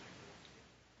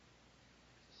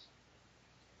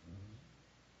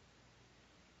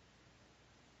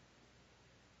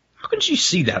 How could you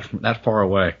see that from that far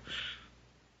away?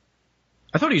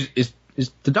 I thought is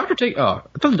the doctor take? I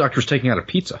thought the doctor was taking out a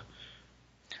pizza.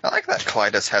 I like that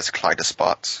Clytus has Clytus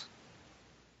spots.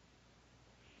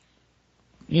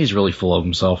 He's really full of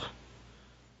himself.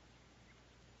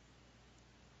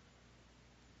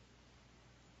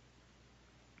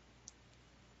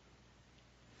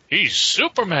 He's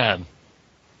Superman.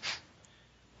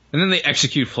 And then they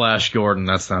execute Flash Gordon.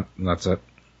 That's it.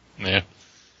 Yeah. It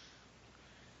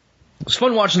was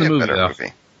fun watching the movie, better though.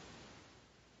 movie.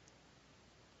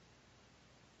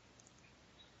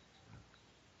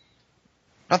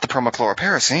 Not the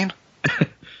promochloroparacine.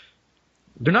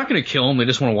 They're not going to kill him. They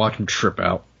just want to watch him trip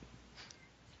out.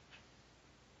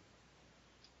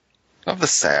 Of the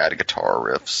sad guitar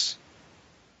riffs.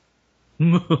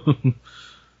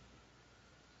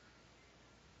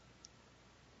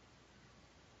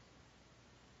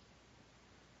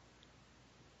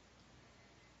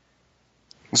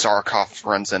 Zarkov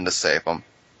runs in to save him.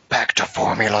 Back to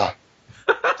formula.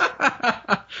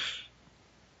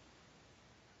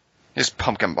 Just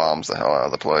pumpkin bombs the hell out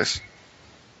of the place.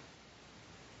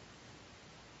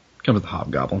 Come with the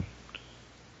Hobgoblin.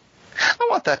 I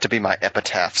want that to be my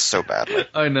epitaph so badly.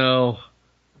 I know.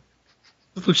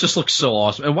 It just looks so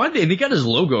awesome. And and he got his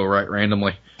logo right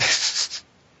randomly.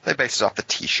 They based it off the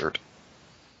t-shirt.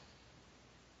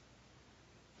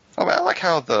 Oh, I like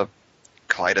how the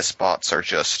Kaleidospots are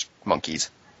just monkeys.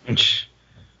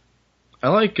 I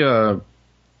like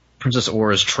Princess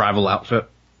Aura's travel outfit.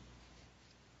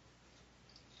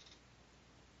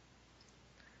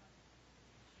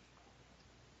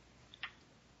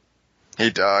 He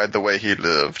died the way he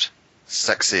lived.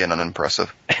 Sexy and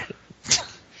unimpressive.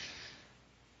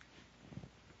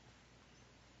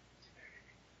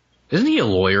 Isn't he a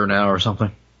lawyer now or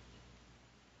something?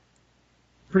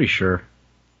 Pretty sure.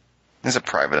 He's a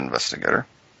private investigator.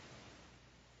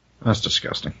 That's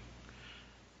disgusting.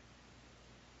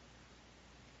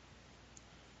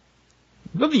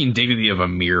 Love the indignity of a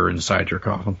mirror inside your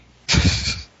coffin.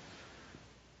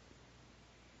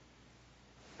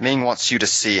 Ming wants you to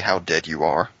see how dead you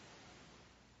are.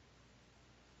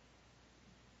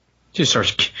 She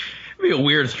starts. It'd be a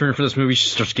weird turn for this movie. She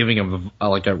starts giving him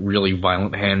a really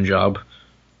violent hand job,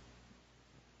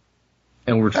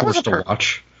 and we're forced to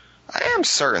watch. I am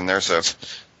certain there's a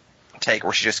take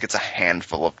where she just gets a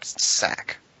handful of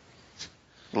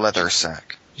leather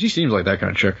sack. She seems like that kind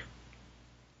of chick.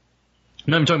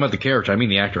 No, I'm talking about the character. I mean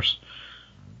the actress.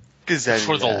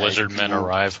 Before the lizard men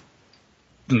arrive,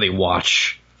 and they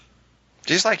watch.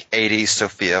 She's like 80s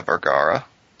Sofia Vergara.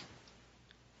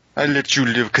 I let you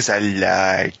live because I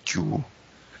like you.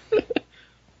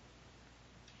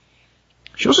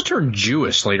 She also turned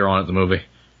Jewish later on in the movie.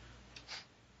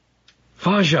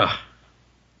 Faja.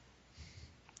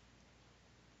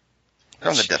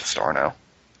 They're on the Death Star now.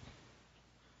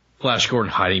 Flash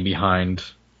Gordon hiding behind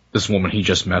this woman he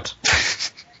just met.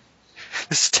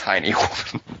 This tiny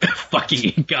woman.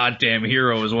 Fucking goddamn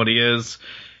hero is what he is.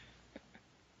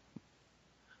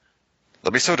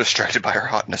 They'll be so distracted by her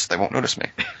hotness they won't notice me.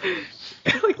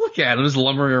 Look at him, just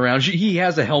lumbering around. He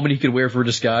has a helmet he could wear for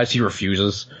disguise. He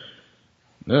refuses.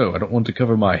 No, I don't want to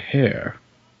cover my hair.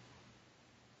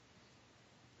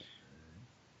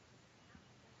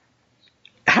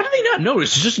 How did they not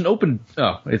notice? It's just an open...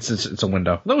 Oh, it's a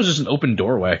window. That was just an open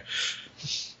doorway.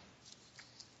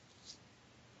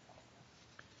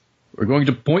 We're going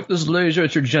to point this laser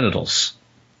at your genitals.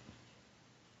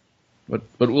 What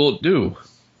will it do?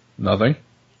 Nothing.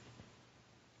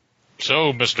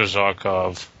 So, Mr.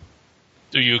 Zarkov,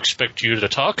 do you expect you to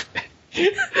talk?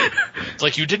 It's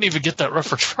like you didn't even get that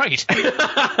reference right.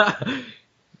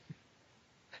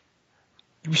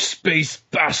 You space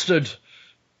bastard.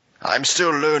 I'm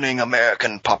still learning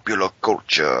American popular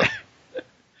culture.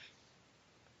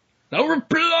 Now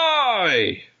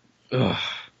reply! Ugh.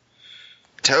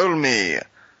 Tell me,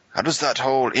 how does that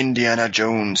whole Indiana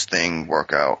Jones thing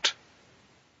work out?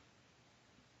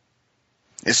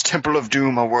 Is Temple of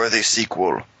Doom a worthy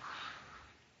sequel?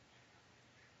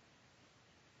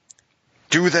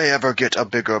 Do they ever get a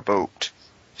bigger boat?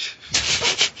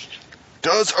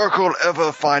 Does Urkel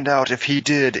ever find out if he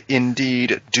did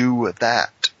indeed do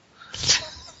that?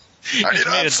 I need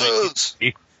answers!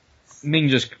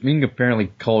 Ming apparently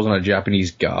calls on a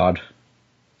Japanese god.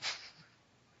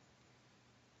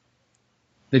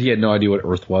 That he had no idea what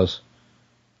Earth was.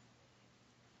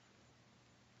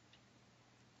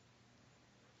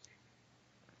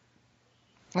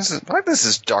 This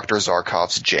is Dr.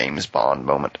 Zarkov's James Bond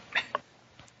moment.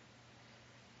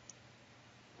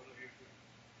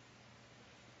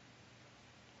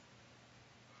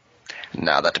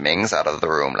 Now that Ming's out of the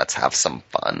room, let's have some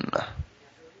fun.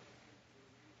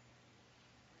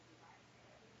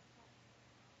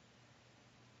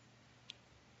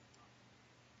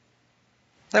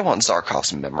 They want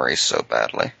Zarkov's memory so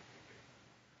badly.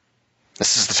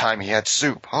 This is the time he had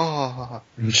soup. Oh.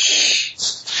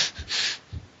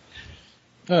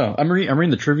 Oh, I'm reading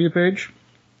the trivia page.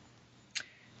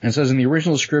 And it says, in the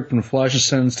original script, when Flash is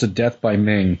sentenced to death by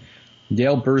Ming,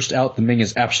 Dale burst out that Ming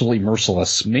is absolutely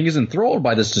merciless. Ming is enthralled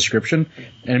by this description,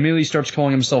 and immediately starts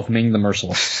calling himself Ming the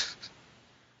Merciless.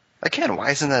 Again,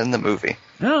 why isn't that in the movie?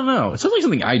 I don't know. It sounds like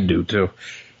something I'd do, too.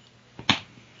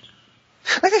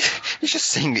 He's just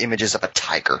seeing images of a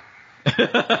tiger.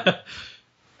 And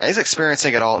he's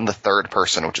experiencing it all in the third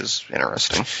person, which is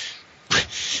interesting.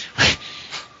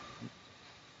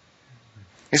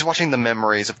 He's watching the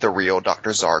memories of the real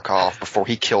Dr. Zarkov before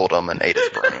he killed him and ate his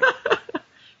brain.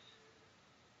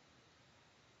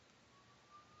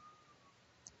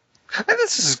 And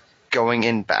this is going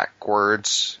in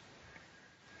backwards,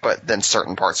 but then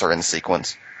certain parts are in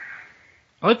sequence.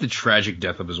 I like the tragic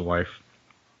death of his wife.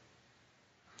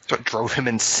 So it drove him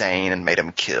insane and made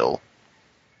him kill.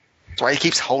 That's why he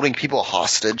keeps holding people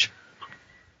hostage.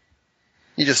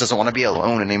 He just doesn't want to be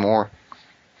alone anymore.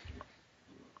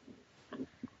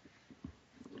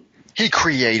 He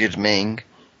created Ming.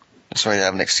 So I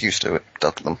have an excuse to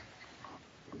abduct them.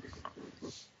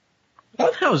 I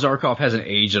love how Zarkov hasn't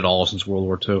aged at all since World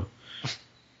War II.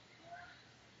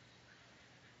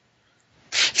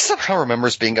 He somehow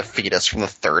remembers being a fetus from the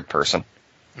third person.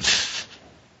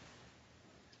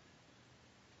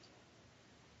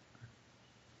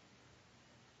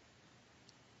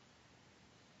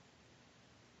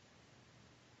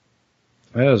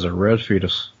 That is a red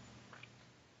fetus.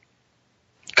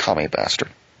 Commie bastard.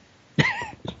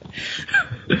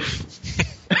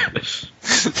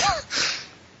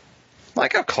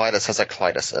 Like how Clytus has a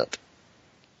Clytus-it.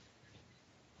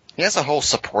 He has a whole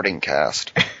supporting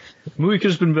cast. The movie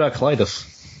could have been about Clytus.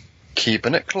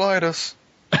 Keeping it Clytus.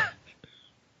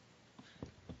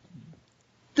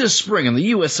 This spring on the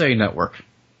USA Network.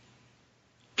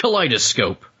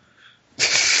 Kaleidoscope.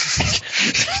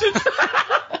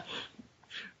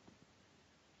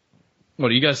 What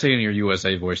do you guys say in your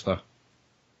USA voice, though?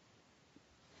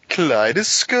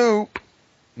 Kaleidoscope.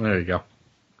 There you go.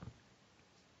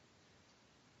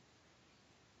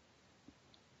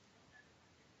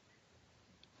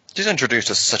 She's introduced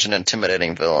as such an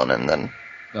intimidating villain and then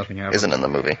Nothing happened. isn't in the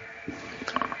movie.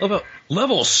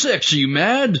 Level 6, are you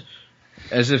mad?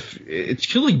 As if it's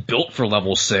clearly built for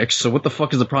level 6, so what the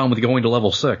fuck is the problem with going to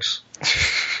level 6?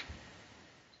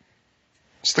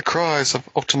 It's the cries of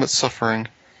ultimate suffering.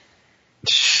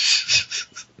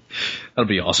 That'd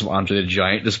be awesome. Andre the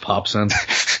Giant just pops in.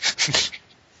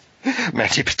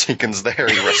 Mandy Patinkin's there,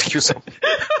 he rescues him.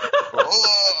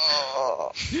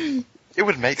 Oh! It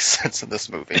would make sense in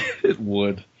this movie. It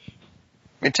would. I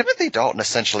mean, Timothy Dalton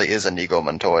essentially is Inigo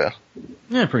Montoya.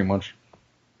 Yeah, pretty much.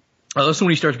 Listen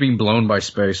when he starts being blown by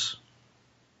space.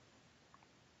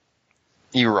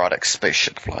 Erotic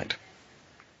spaceship flight.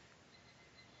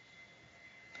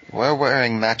 We're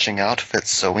wearing matching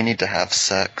outfits, so we need to have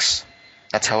sex.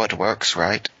 That's how it works,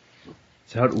 right?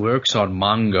 That's how it works on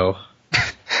Mongo.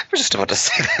 We're just about to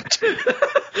say that.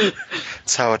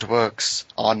 That's how it works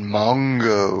on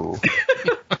Mongo.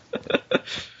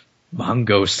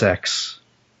 Mongo sex.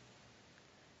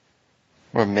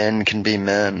 Where men can be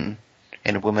men,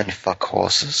 and women fuck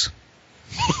horses.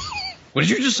 What did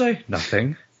you just say?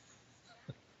 Nothing.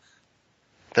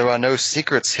 There are no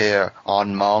secrets here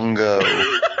on Mongo.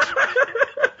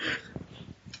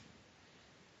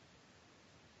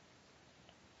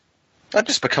 That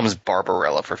just becomes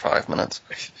Barbarella for 5 minutes.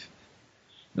 It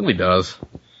really does.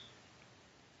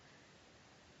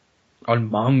 On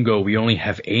Mongo, we only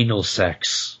have anal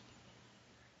sex.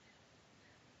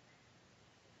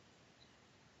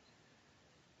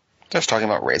 Just talking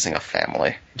about raising a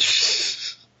family.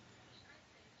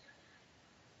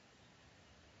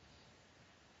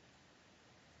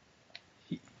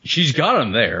 She's got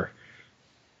him there.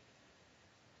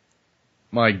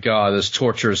 My God, this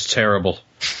torture is terrible.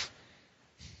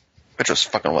 Bitch was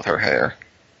fucking with her hair.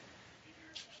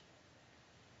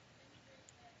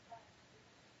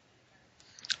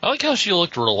 I like how she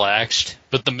looked relaxed,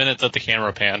 but the minute that the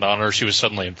camera panned on her, she was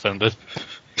suddenly offended.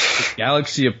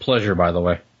 Galaxy of pleasure, by the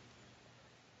way.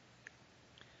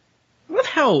 Look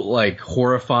how, like,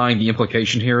 horrifying the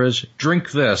implication here is.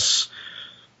 Drink this,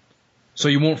 so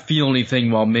you won't feel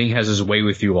anything while Ming has his way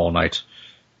with you all night.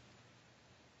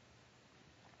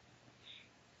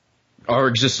 Our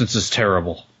existence is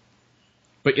terrible.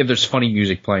 But yet there's funny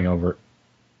music playing over it.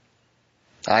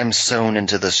 I'm sewn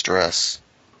into this dress.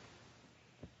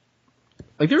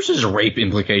 Like, there's just rape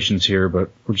implications here, but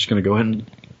we're just gonna go ahead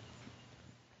and...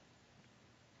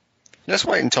 Just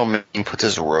wait until Ming puts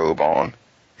his robe on.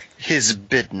 His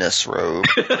business robe.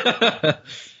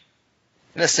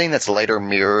 In a scene that's later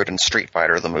mirrored in Street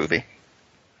Fighter the movie.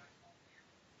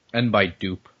 And by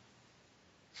dupe.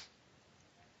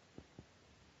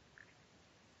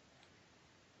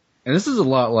 And this is a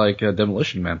lot like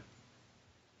Demolition Man.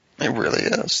 It really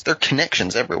is. There are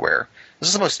connections everywhere. This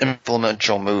is the most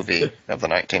influential movie of the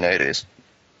 1980s.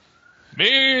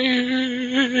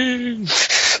 Ming!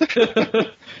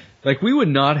 Like, we would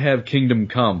not have Kingdom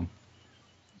Come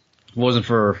if it wasn't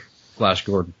for Flash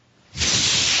Gordon.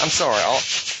 I'm sorry.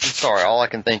 All I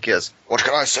can think is, what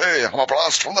can I say? I'm a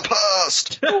blast from the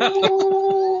past.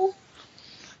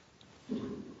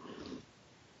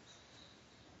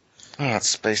 That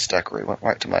space daiquiri went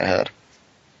right to my head.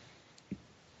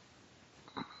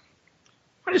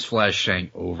 Why is Flash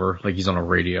saying over like he's on a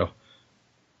radio?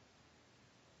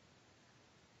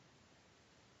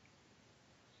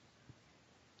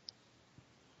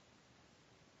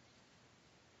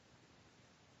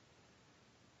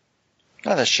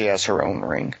 Now that she has her own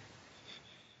ring.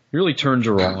 He really turns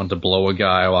around to blow a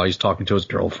guy while he's talking to his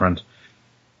girlfriend.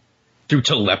 Through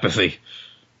telepathy.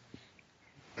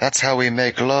 That's how we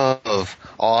make love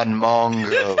on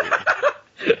Mongo.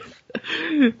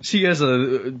 She has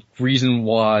a reason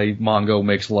why Mongo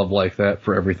makes love like that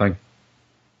for everything.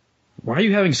 Why are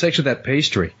you having sex with that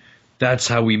pastry? That's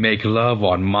how we make love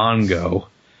on Mongo.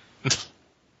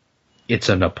 It's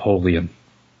a Napoleon.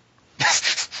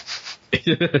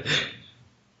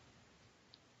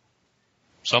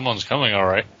 Someone's coming, all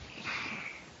right.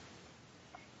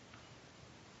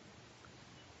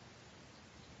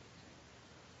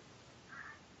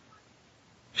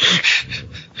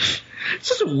 It's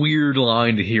just a weird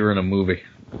line to hear in a movie.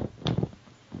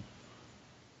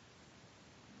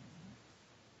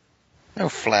 No,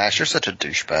 Flash, you're such a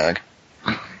douchebag.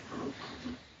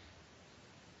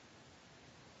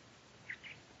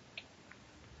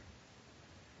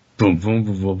 Boom, boom,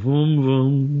 boom, boom, boom,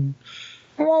 boom.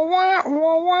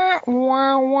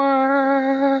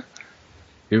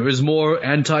 It was more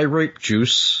anti-rape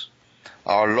juice.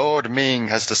 Our Lord Ming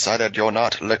has decided you're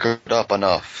not liquored up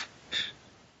enough.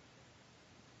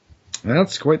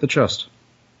 That's quite the chest.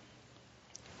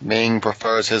 Ming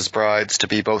prefers his brides to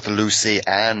be both loosey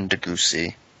and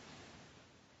goosey.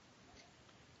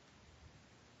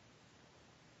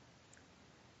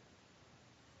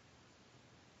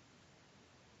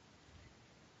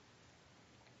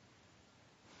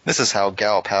 This is how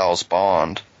gal pals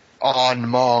bond. On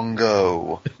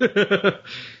Mongo. I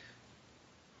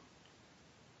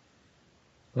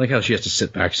like how she has to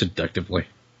sit back seductively.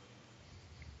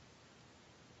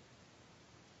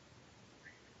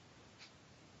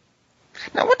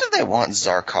 Now, what do they want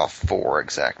Zarkov for,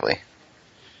 exactly?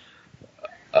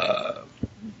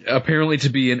 Apparently to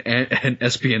be an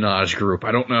espionage group.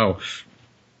 I don't know.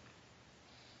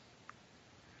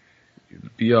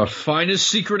 Be our finest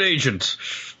secret agent.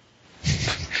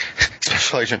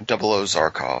 Special Agent 00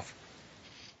 Zarkov.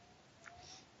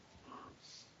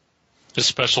 His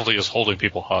specialty is holding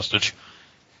people hostage.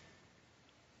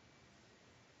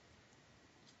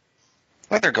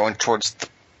 Like they're going towards the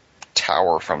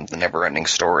tower from the Neverending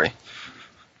Story.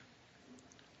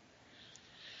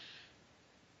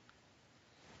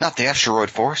 Not the asteroid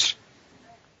force.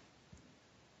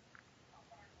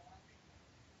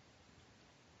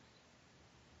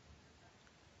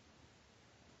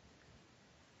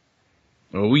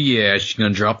 Oh yeah, she's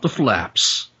gonna drop the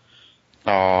flaps.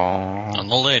 Aww. On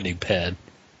the landing pad.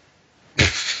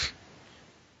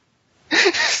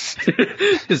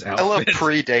 His I love outfit.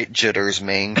 pre-date jitters,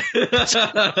 Ming. Time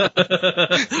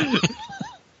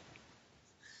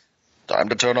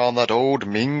to turn on that old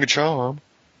Ming charm.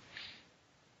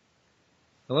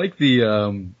 I like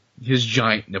the his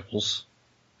giant nipples.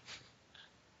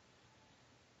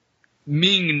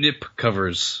 Ming nip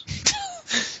covers.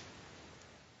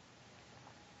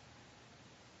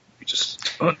 Just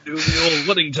undo the old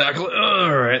wedding tackle.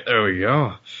 Alright, there we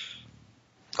go.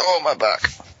 Oh, my back.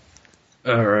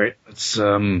 Alright, let's I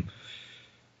like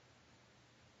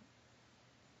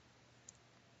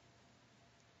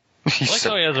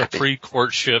how he has a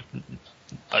pre-courtship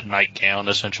nightgown,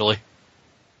 essentially.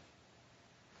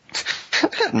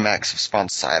 Max spun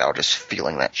side out just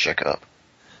feeling that chick up.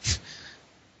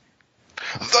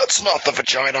 That's not the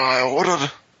vagina I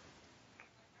ordered.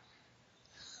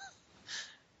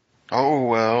 Oh,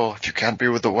 well, if you can't be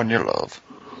with the one you love.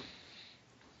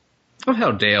 I love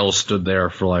how Dale stood there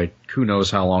for like who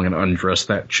knows how long and undressed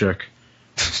that chick.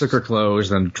 Took her clothes,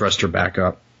 then dressed her back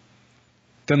up.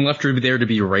 Then left her there to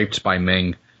be raped by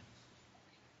Ming.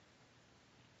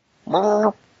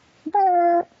 Roger,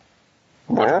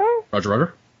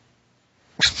 Roger.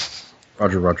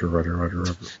 Roger, Roger, Roger, Roger,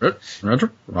 Roger.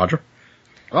 Roger, Roger,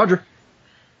 Roger.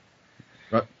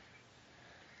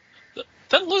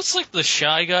 That looks like the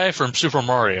shy guy from Super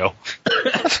Mario.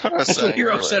 That's what I was That's what saying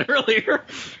Hero earlier. said earlier.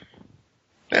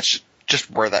 That's just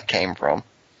where that came from.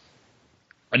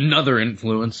 Another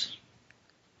influence.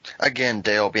 Again,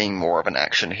 Dale being more of an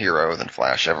action hero than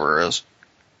Flash ever is.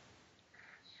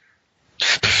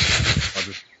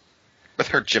 Roger. With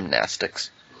her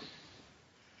gymnastics.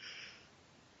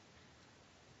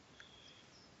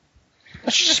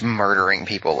 She's just murdering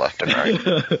people left and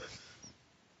right.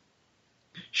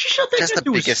 She shot that Just guy the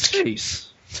to his biggest-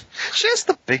 face. She has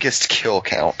the biggest kill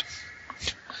count.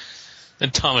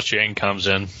 Then Thomas Jane comes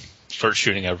in, starts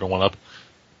shooting everyone up.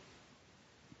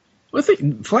 Well, I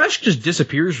think Flash just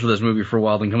disappears for this movie for a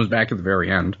while, then comes back at the very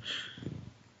end.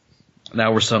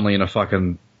 Now we're suddenly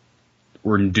in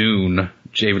we're in Dune.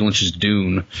 David Lynch's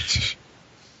Dune.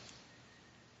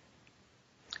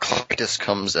 Clytus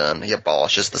comes in. He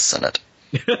abolishes the Senate.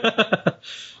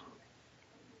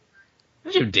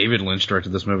 Imagine if David Lynch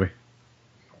directed this movie.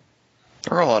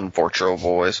 They're all unfortunate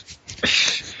boys.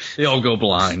 They all go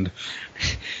blind.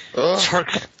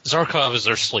 Zarkov is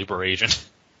their sleeper agent.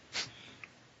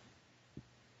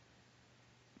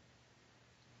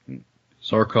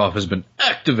 Zarkov has been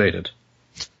activated.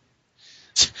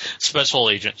 Special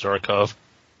Agent Zarkov.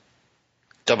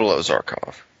 00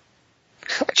 Zarkov.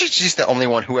 She's the only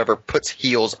one who ever puts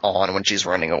heels on when she's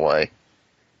running away.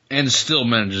 And still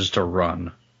manages to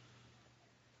run.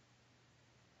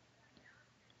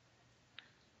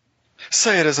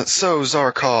 Say it isn't so,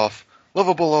 Zarkov.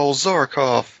 Lovable old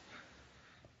Zarkov.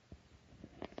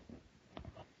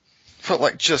 Felt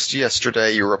like just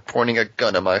yesterday you were pointing a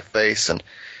gun at my face and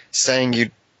saying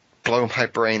you'd blow my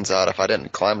brains out if I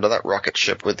didn't climb to that rocket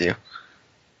ship with you.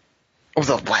 Oh,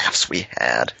 the laughs we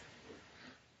had.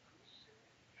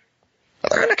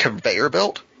 Are they in a conveyor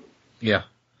belt? Yeah.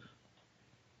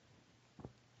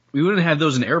 We wouldn't have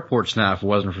those in airports now if it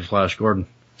wasn't for Flash Gordon.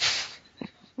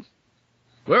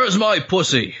 Where's my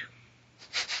pussy?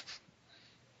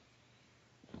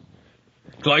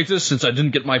 Clytus, since I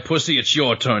didn't get my pussy, it's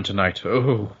your turn tonight.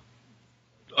 Oh,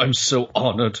 I'm so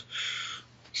honored.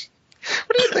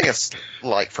 What do you think it's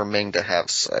like for Ming to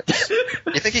have sex?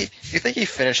 You think he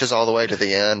finishes all the way to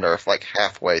the end, or if like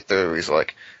halfway through he's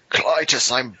like,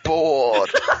 Clytus, I'm bored.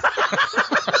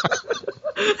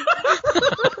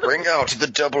 Bring out the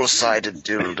double-sided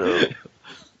dildo.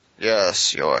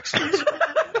 Yes, Your Excellency.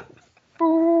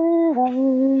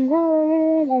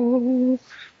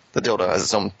 The dildo has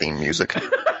its own theme music.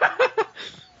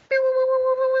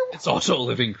 It's also a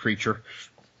living creature.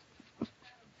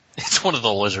 It's one of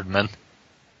the lizard men.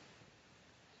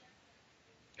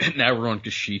 And now we're on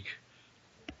Kashyyyk.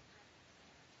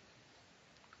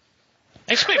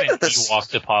 I expect an Ewok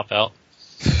to pop out.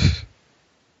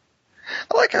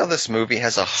 I like how this movie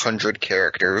has 100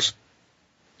 characters,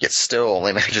 yet still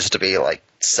only manages to be like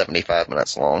 75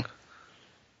 minutes long.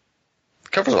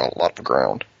 It covers a lot of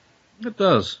ground. It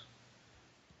does.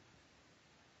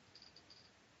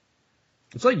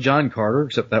 It's like John Carter,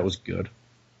 except that was good.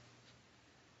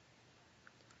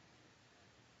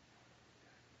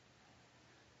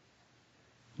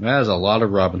 That is a lot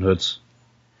of Robin Hoods.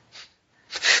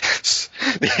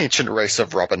 The ancient race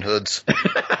of Robin Hoods.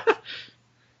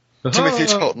 Timothy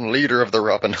Dalton, leader of the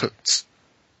Robin Hoods.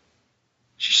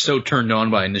 She's so turned on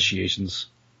by initiations.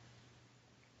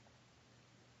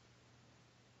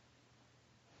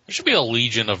 There should be a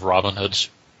legion of Robin Hoods.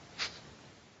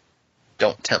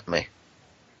 Don't tempt me.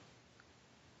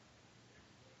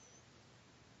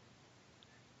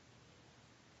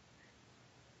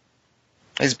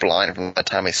 He's blind from the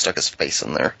time he stuck his face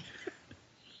in there.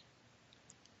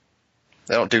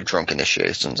 They don't do drunk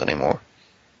initiations anymore.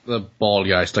 The bald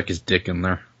guy stuck his dick in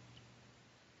there.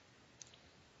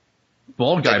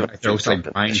 Bald guy back there looks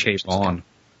like Brian K. Vaughan.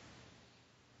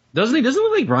 Doesn't he? Doesn't it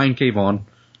look like Brian K. Vaughan?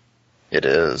 It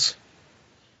is.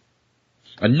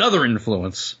 Another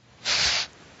influence.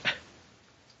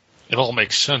 It all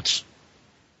makes sense.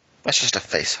 That's just a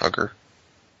face hugger.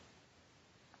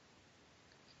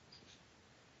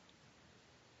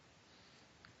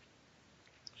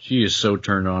 She is so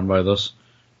turned on by this.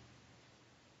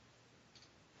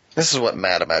 This is what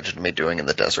Matt imagined me doing in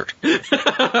the desert.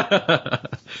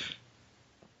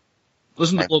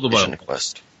 Listen to Below the Vision Button.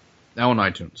 Quest. Now on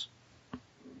iTunes.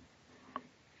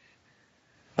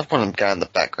 That one guy in the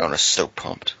background is so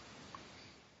pumped.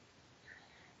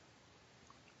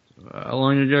 How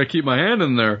long you gotta keep my hand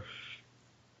in there?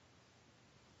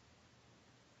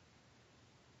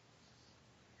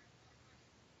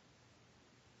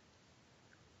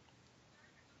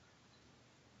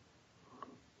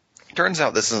 Turns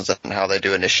out this isn't how they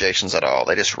do initiations at all.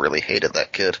 They just really hated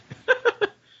that kid.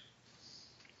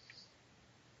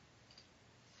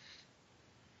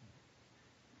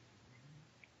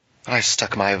 I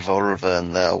stuck my vulva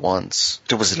in there once.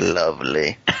 It was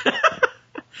lovely.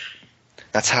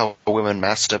 That's how women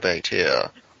masturbate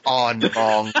here. On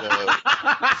Mongo.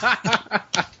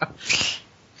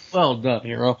 Well done,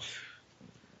 hero.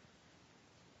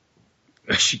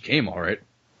 She came all right.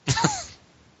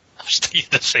 I was thinking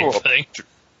the same thing.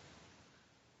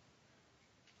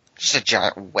 Just a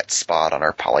giant wet spot on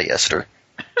her polyester.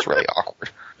 It's really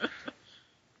awkward.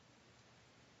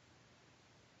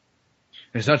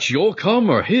 Is that your cum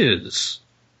or his?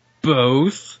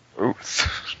 Both.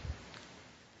 Oof.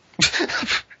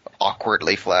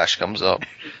 Awkwardly, Flash comes up.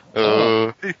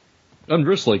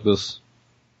 Undressed like this.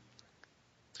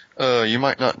 You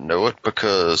might not know it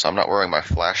because I'm not wearing my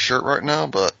Flash shirt right now,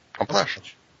 but I'm Flash.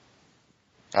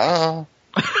 Ah.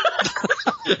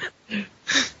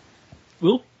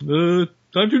 Well,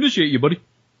 time to initiate you, buddy.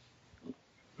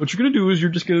 what you're gonna do is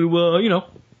you're just gonna, you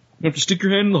have to stick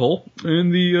your hand in the hole,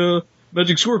 and the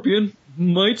magic scorpion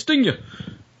might sting you.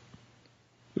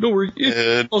 But don't worry.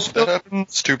 If that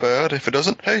happens, too bad. If it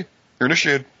doesn't, hey, you're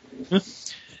initiated.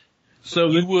 So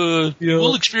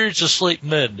we'll experience a slight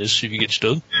madness if you get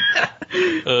stung. But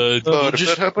if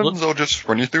that happens, I'll just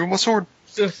run you through with my sword.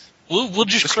 We'll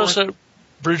just cross that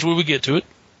bridge when we get to it.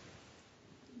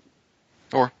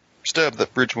 Or stab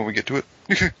that bridge when we get to it.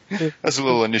 That's a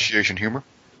little initiation humor.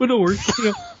 But don't worry.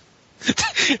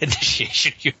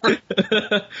 Initiation humor.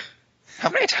 How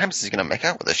many times is he going to make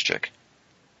out with this chick?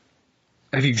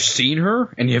 Have you seen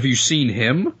her? And have you seen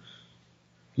him?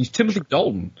 He's Timothy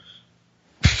Dalton.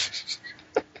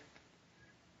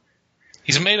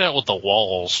 He's made out with the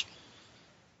walls.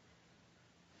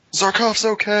 Zarkov's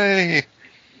okay.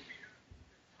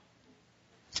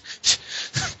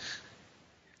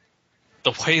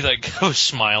 The way that goes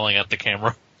smiling at the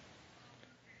camera.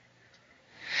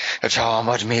 It's all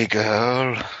about me,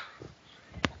 girl.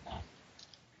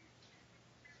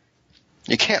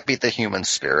 You can't beat the human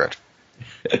spirit.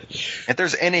 If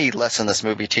there's any lesson this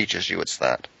movie teaches you, it's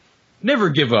that. Never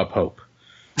give up hope.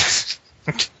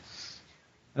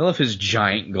 I love his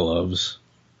giant gloves.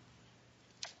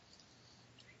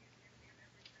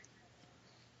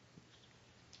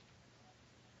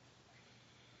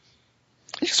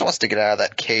 He just wants to get out of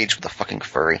that cage with a fucking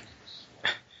furry.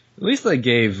 At least they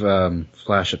gave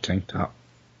Flash a tank top.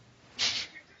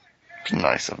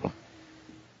 Nice of them.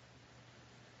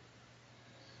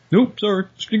 Nope, sorry.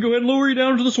 Just gonna go ahead and lower you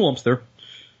down to the swamps there.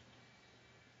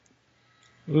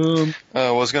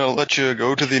 I was gonna let you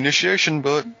go to the initiation,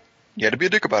 but you had to be a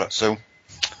dick about it, so,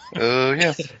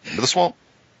 yeah, to the swamp.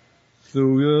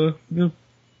 So, yeah.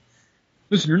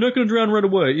 Listen, you're not gonna drown right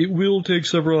away. It will take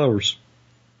several hours.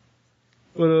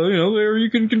 But, there you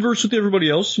can converse with everybody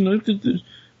else. We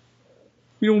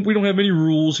don't have any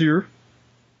rules here.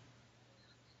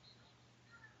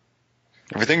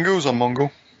 Everything goes on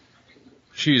Mongo.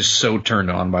 She is so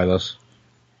turned on by this.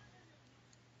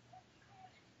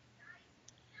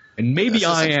 And maybe This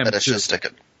I isn't am fetishistic. too.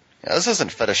 Yeah, this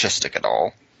isn't fetishistic at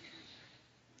all.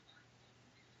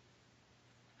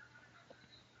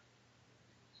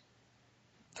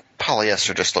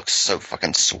 Polyester just looks so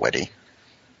fucking sweaty.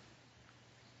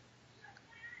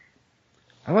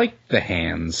 I like the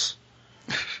hands.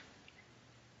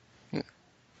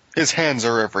 His hands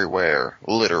are everywhere,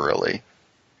 literally.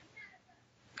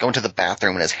 Going to the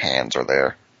bathroom and his hands are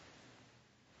there.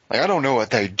 Like, I don't know what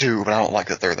they do, but I don't like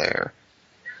that they're there.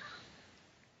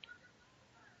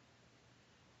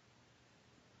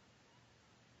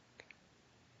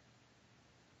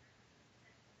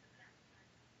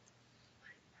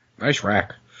 Nice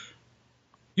rack.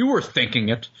 You were thinking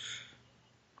it.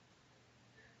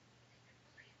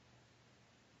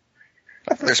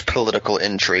 I think there's political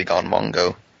intrigue on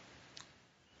Mongo.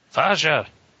 Faja.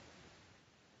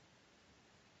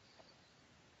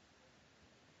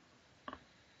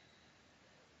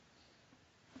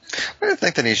 I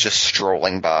think that he's just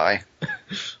strolling by.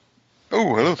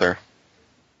 Oh, hello there.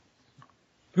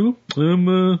 Cool.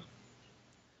 I'm,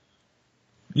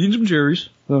 eating some cherries.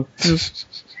 Oh, yeah.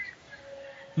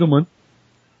 Don't mind.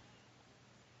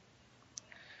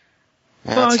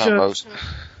 That's Faja.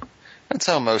 that's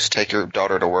how most take your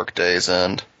daughter to work days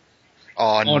end.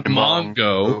 On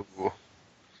Mongo.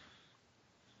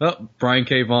 Oh, Brian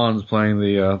K. Vaughan's playing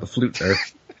the flute there.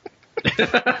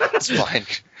 That's fine.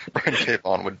 Brian K.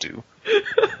 Vaughan would do.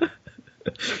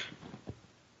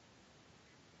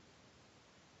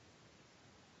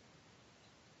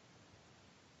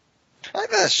 I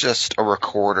think that's just a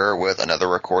recorder with another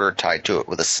recorder tied to it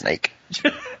with a snake.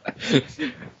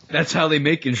 That's how they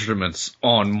make instruments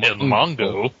on In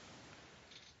Mongo.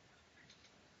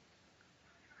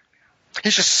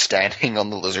 He's just standing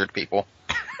on the lizard people.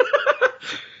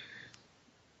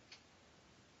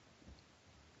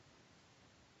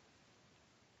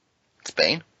 It's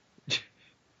Bane.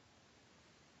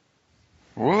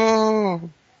 Whoa.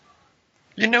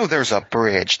 You know there's a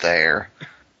bridge there.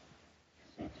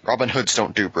 Robin Hoods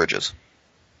don't do bridges.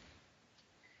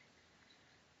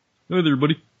 Hi there,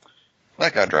 buddy.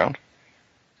 That guy drowned.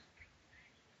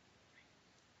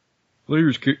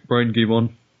 Here's Brian K.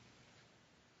 Vaughan.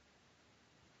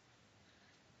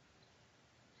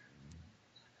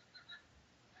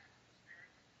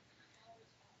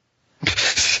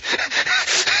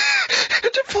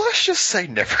 Did Flash just say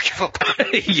never give up?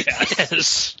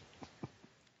 Yes.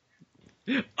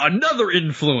 Another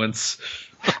influence.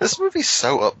 This movie's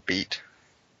so upbeat.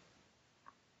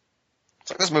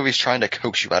 It's like this movie's trying to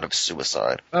coax you out of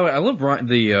suicide. Oh, I love Brian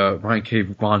K.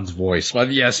 Vaughan's voice.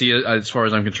 But yes, he is, as far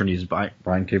as I'm concerned, he's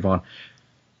Brian K. Vaughan.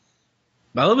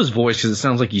 I love his voice because it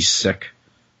sounds like he's sick.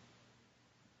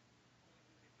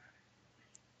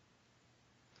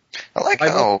 I like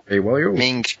how Hey, well,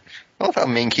 Ming. I love how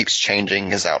Ming keeps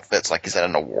changing his outfits like he's at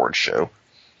an award show.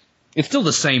 It's still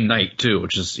the same night, too,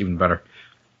 which is even better.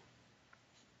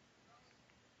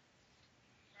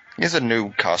 He has a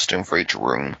new costume for each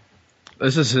room.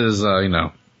 This is his,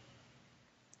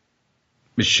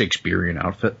 his Shakespearean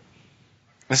outfit.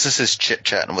 This is his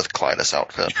chit-chatting with Clytus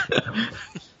outfit.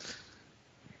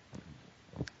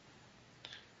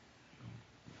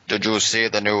 Did you see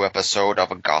the new episode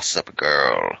of Gossip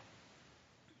Girl?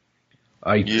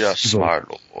 Yes, my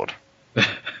lord.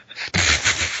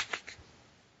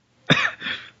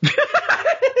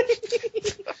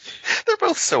 They're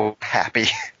both so happy.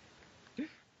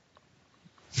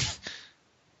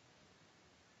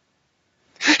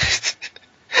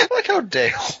 I like how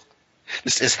Dale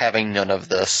just is having none of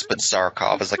this, but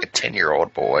Zarkov is like a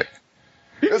 10-year-old boy.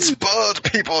 It's bird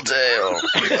people, Dale.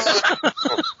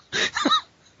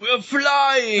 We're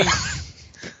flying!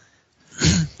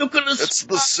 Look at us! It's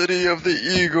the city of the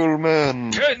Eagle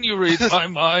Men. Can you read my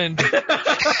mind?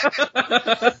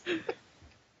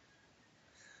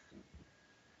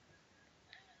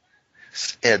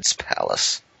 Ed's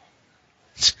palace.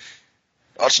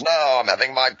 But now I'm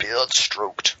having my beard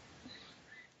stroked.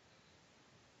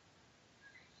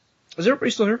 Is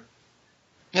everybody still here?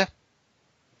 Yeah.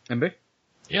 MB?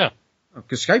 Yeah.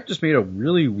 Because Skype just made a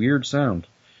really weird sound.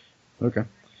 Okay.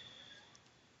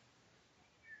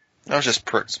 That was just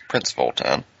Prince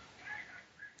Voltan.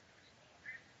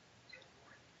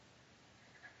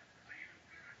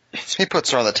 He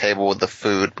puts her on the table with the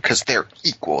food because they're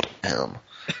equal to him.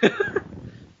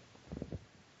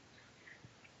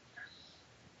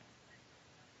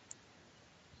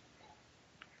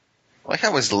 I like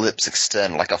how his lips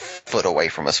extend like a foot away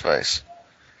from his face.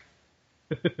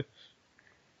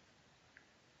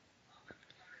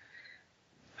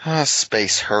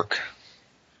 Space Herc.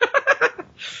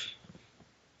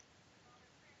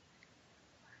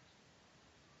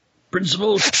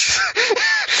 Principal!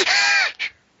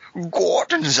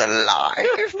 Gordon's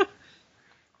alive.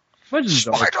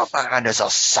 Spider-Man is a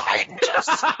scientist.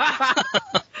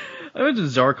 I imagine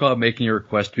Zarkov making a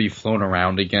request to be flown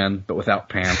around again, but without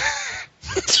Pam.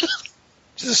 Just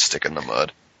a stick in the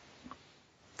mud.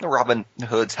 The Robin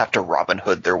Hoods have to Robin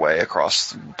Hood their way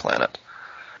across the planet.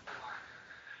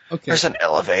 Okay. There's an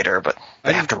elevator, but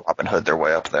they have to Robin Hood their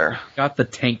way up there. Got the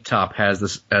tank top has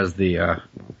this as the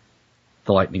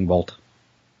lightning bolt.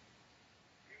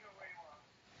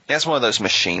 He has one of those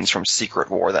machines from Secret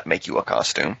War that make you a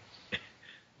costume.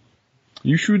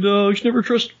 You should never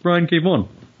trust Brian K. Vaughan.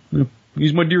 Yeah,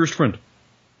 he's my dearest friend.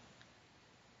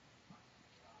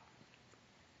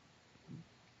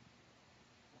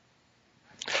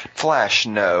 Flash,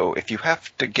 no. If you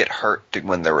have to get hurt to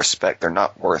win their respect, they're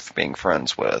not worth being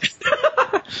friends with.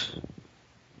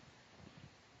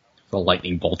 The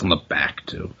lightning bolt on the back,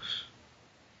 too.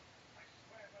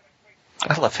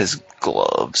 I love his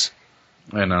gloves.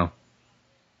 I know.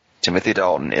 Timothy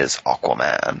Dalton is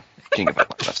Aquaman, King of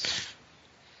Atlantis.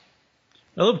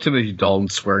 I love Timothy Dalton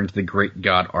swearing to the great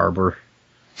god Arbor.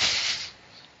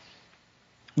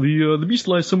 The beast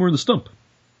lies somewhere in the stump.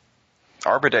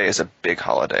 Arbor Day is a big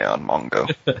holiday on Mongo.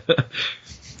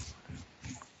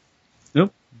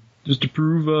 Nope. Just to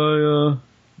prove I'm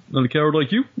not a coward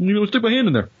like you, I'm gonna stick my hand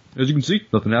in there. As you can see,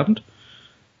 nothing happened.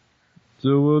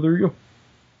 So, there you go.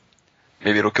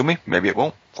 Maybe it'll kill me, maybe it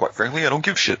won't. Quite frankly, I don't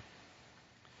give a shit.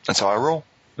 That's how I roll.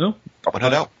 No. Robin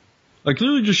Hood out. I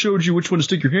clearly just showed you which one to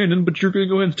stick your hand in, but you're gonna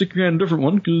go ahead and stick your hand in a different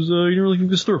one, because you didn't really think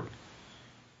this through.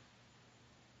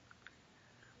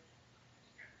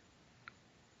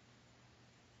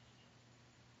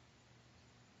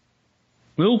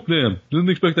 Well, damn. Didn't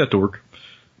expect that to work.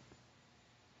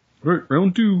 Alright,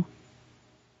 round 2.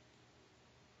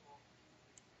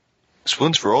 This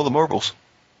one's for all the marbles.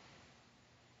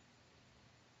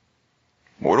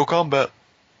 Mortal Kombat.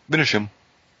 Finish him.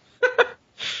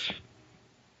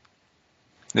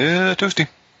 Yeah, toasty.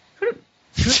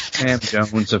 Sam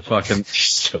Jones a fucking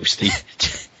toasty.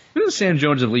 Couldn't Sam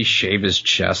Jones at least shave his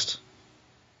chest?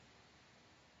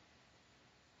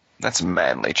 That's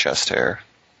manly chest hair.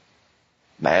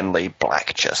 Manly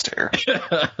black chest hair.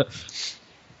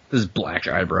 His black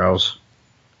eyebrows.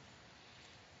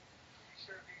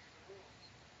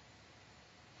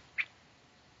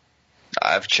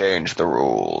 I've changed the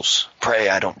rules. Pray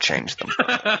I don't change them.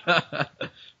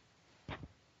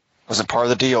 Wasn't part of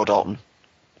the deal, Dalton.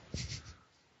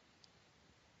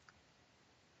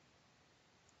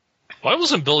 Why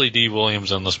wasn't Billy D.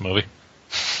 Williams in this movie?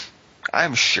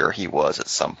 I'm sure he was at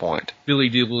some point. Billy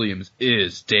D. Williams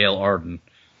is Dale Arden.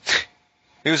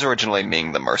 He was originally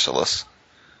Ming the Merciless.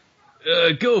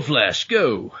 Go, Flash,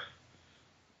 go.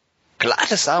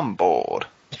 Gladys on board.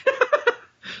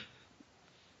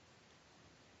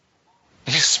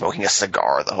 He's smoking a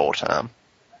cigar the whole time.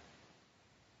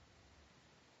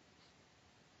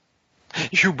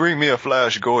 You bring me a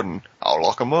Flash Gordon, I'll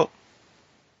lock him up.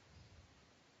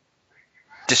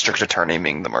 District Attorney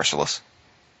Ming the Merciless.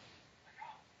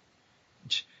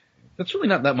 That's really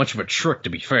not that much of a trick, to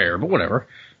be fair, but whatever.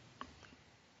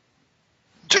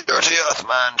 Dirty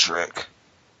Earthman trick.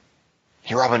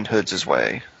 He Robin Hood's his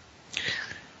way.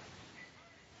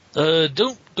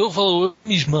 Don't follow him.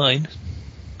 He's mine.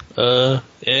 And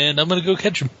I'm gonna go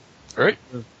catch him. All right.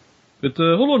 But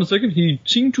hold on a second. He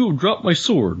seemed to have dropped my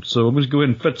sword, so I'm going to go ahead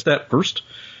and fetch that first,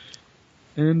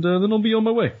 and then I'll be on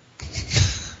my way.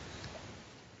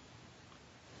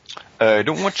 I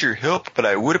don't want your help, but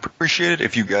I would appreciate it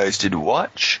if you guys did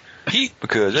watch.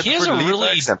 Because he has a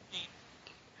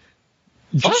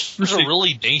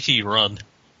really dainty run.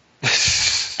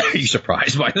 Are you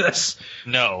surprised by this?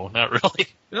 No, not really.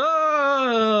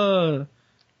 Ah!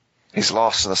 He's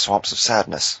lost in the swamps of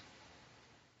sadness.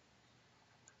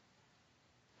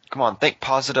 Come on, think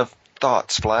positive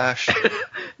thoughts, Flash.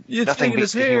 Nothing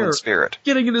beats the human spirit.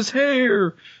 Getting in his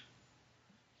hair.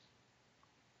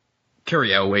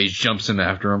 Carrie Elways jumps in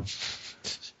after him.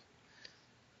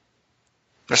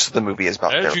 The rest of the movie is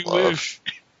about their love.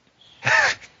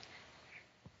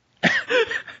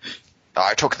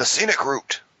 I took the scenic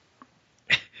route.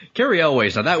 Carrie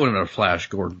Elways, now that would have been a Flash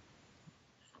Gordon.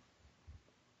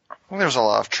 Well, there's a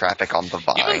lot of traffic on the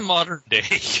Vine. Even modern day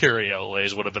Carrie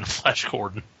Elways would have been Flash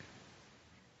Gordon.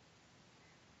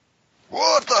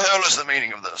 What the hell is the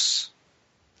meaning of this?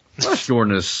 Flash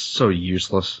Gordon is so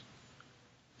useless.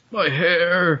 My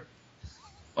hair!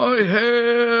 My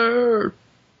hair!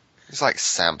 He's like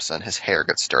Samson. His hair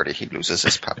gets dirty. He loses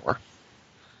his power.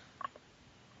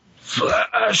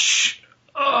 Flash!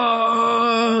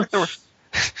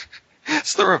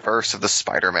 It's the reverse of the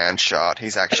Spider-Man shot.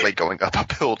 He's actually going up a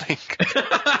building.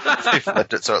 They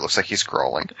flipped it so it looks like he's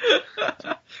crawling.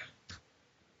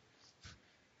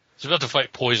 He's about to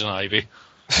fight Poison Ivy.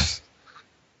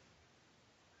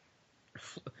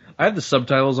 I had the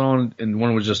subtitles on, and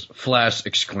one was just Flash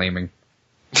exclaiming.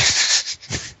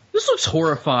 This looks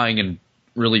horrifying and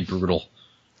really brutal.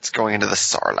 It's going into the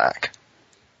Sarlacc.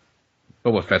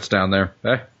 Boba Fett's down there,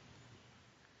 eh?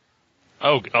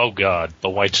 Oh God, the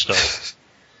white stuff.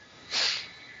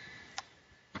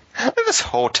 This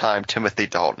whole time, Timothy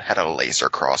Dalton had a laser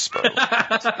crossbow.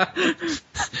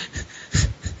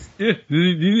 Yeah,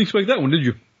 you didn't expect that one, did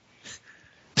you?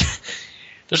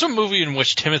 There's a movie in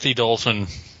which Timothy Dalton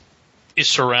is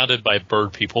surrounded by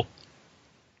bird people.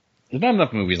 There's not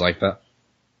enough movies like that.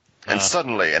 And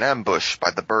suddenly, an ambush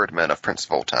by the Birdmen of Prince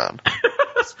Voltan.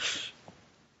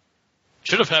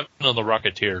 Should have happened on The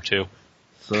Rocketeer, too.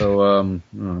 So,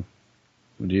 what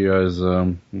do you guys,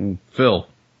 Phil,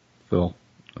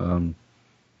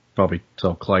 probably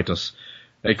tell Clytus.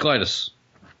 Hey, Clytus.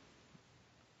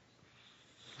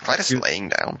 Clytus laying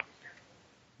down.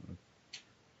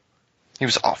 He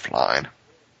was offline.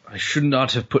 I should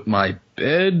not have put my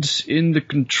bed in the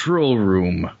control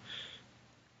room.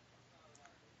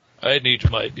 I need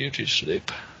my beauty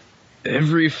sleep.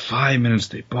 Every 5 minutes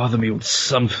they bother me with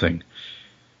something.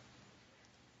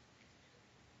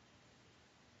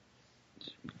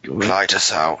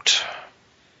 Clytus out.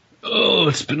 Oh,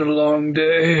 it's been a long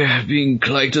day being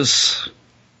Clytus.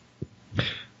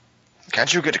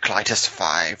 Can't you get Clytus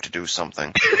 5 to do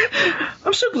something?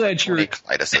 I'm so glad you're...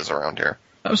 Clytuses around here.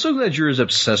 I'm so glad you're as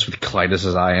obsessed with Clytus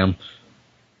as I am.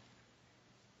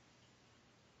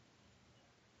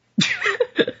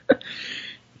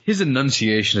 His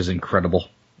enunciation is incredible.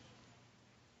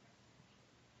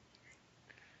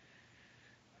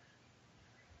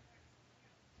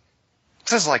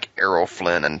 This is like Errol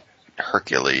Flynn and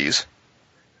Hercules.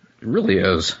 It really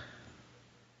is.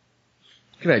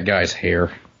 Look at that guy's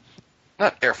hair.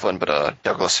 Not Errol Flynn, but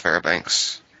Douglas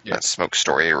Fairbanks. Yeah. That smoke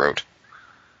story he wrote.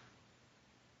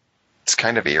 It's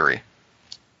kind of eerie.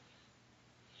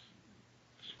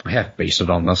 I half based it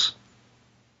on this.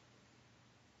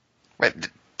 Wait,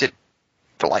 did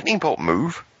the lightning bolt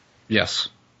move? Yes.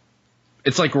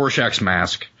 It's like Rorschach's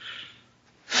mask.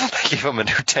 They gave him a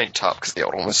new tank top because the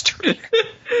old one was dirty.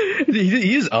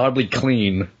 He is oddly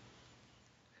clean.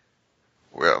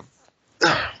 We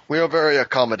are very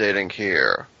accommodating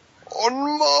here. On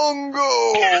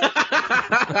Mongo!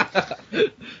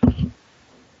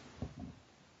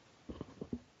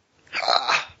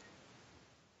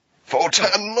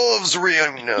 Voltan loves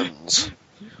reunions.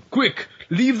 Quick,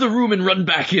 leave the room and run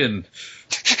back in.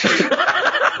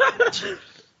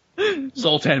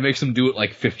 Zoltan makes him do it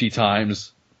like 50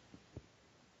 times.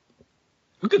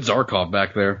 Look at Zarkov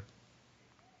back there.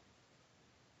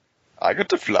 I got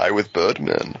to fly with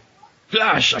Birdman.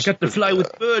 Flash, I got to fly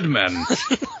with Birdman.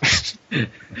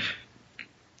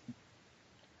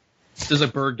 There's a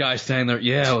bird guy standing there.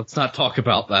 Yeah, let's not talk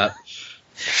about that.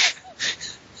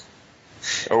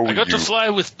 Oh, I got to fly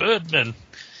with Birdman.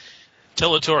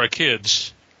 Tell it to our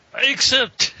kids. I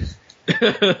accept.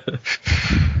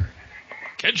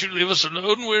 Can't you leave us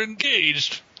alone? We're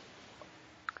engaged.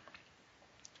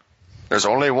 There's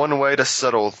only one way to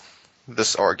settle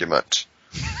this argument.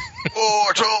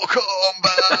 Mortal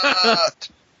Kombat!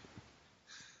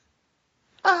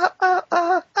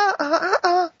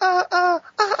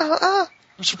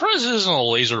 I'm surprised it isn't a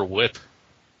laser whip.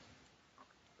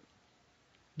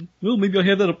 Well, maybe I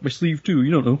have that up my sleeve too.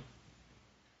 You don't know.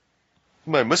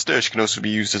 My mustache can also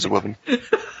be used as a weapon.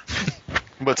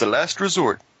 But it's a last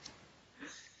resort.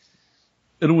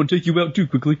 I don't want to take you out too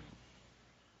quickly.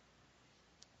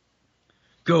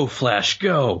 Go, Flash,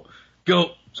 go!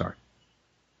 Go! Sorry.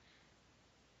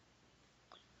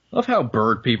 I love how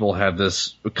bird people have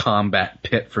this combat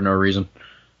pit for no reason.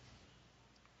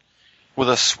 With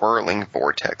a swirling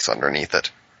vortex underneath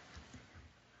it.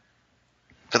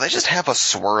 Do they just have a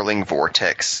swirling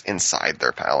vortex inside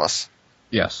their palace?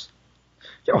 Yes.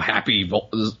 You know how happy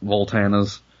Voltan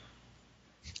is.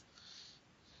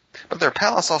 But their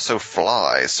palace also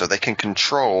flies, so they can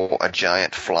control a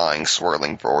giant flying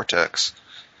swirling vortex.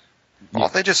 Why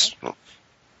don't they just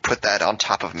put that on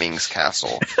top of Ming's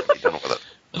castle and be done with it?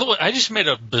 By the way, I just made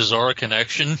a bizarre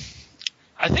connection.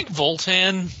 I think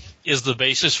Voltan is the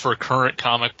basis for current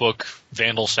comic book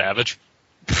Vandal Savage.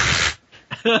 Do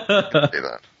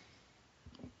that.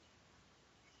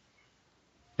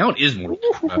 Now it is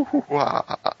Mortal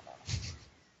Kombat.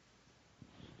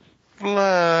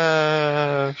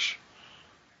 Flash.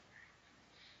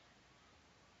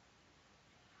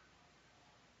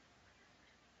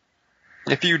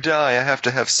 If you die, I have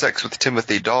to have sex with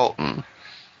Timothy Dalton.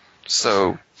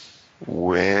 So,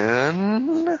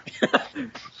 when?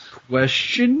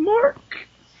 Question mark?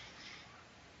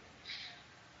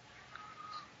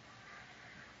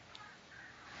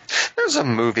 There's a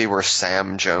movie where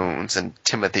Sam Jones and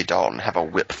Timothy Dalton have a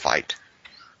whip fight.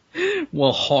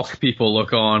 While Hawk people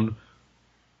look on.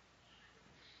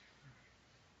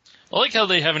 I like how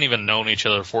they haven't even known each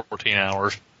other for 14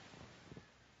 hours.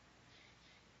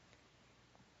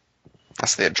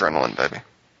 That's the adrenaline, baby.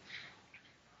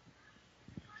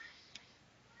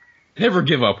 Never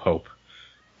give up hope.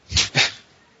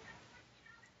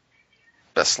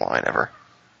 Best line ever.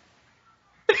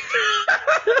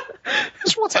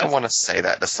 Just once I want to say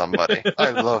that to somebody.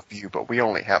 I love you, but we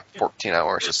only have 14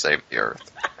 hours to save the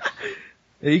Earth.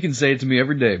 Yeah, you can say it to me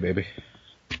every day, baby.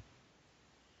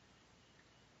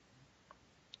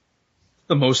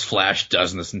 The most Flash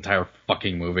does in this entire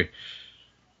fucking movie.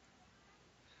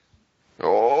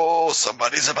 Oh,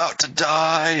 somebody's about to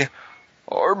die.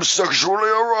 I'm sexually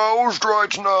aroused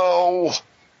right now.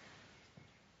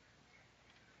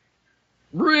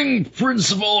 Bring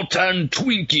Prince Voltan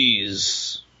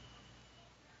Twinkies.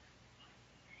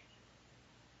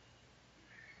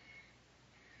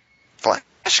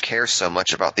 Flash cares so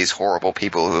much about these horrible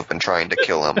people who have been trying to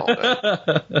kill him all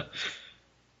day.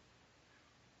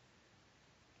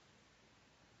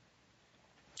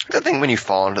 Good thing when you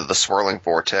fall into the swirling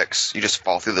vortex, you just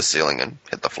fall through the ceiling and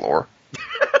hit the floor.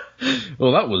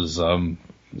 Well, that was,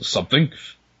 something.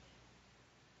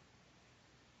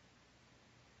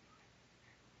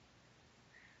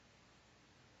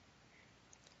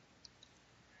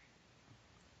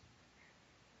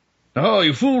 Oh,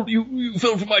 you fool, you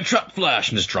fell for my trap, Flash,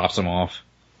 and just drops him off.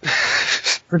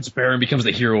 Prince Baron becomes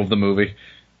the hero of the movie.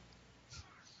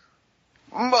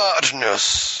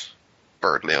 Madness.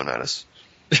 Bird Leonidas.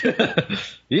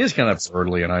 He is kind of Bird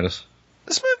Leonidas.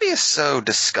 This movie is so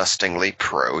disgustingly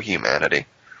pro-humanity.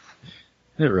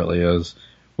 It really is.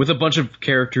 With a bunch of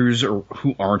characters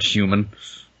who aren't human.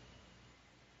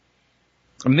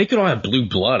 I mean, they could all have blue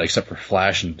blood except for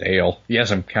Flash and Dale.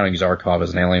 Yes, I'm counting Zarkov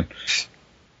as an alien.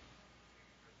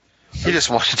 He just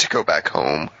wanted to go back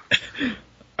home.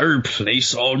 I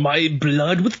replace all my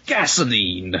blood with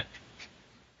gasoline.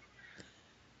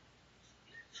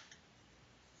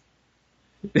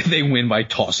 They win by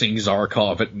tossing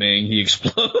Zarkov at Ming. He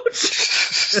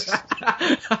explodes.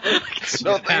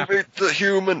 Nothing beats the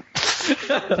human.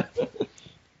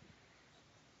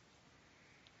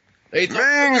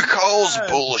 Ming calls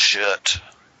bullshit.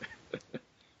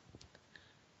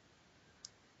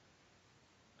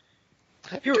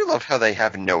 I do love how they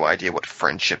have no idea what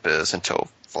friendship is until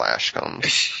Flash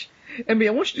comes. Emmy,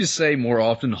 I want you to say more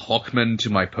often Hawkman to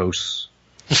my posts.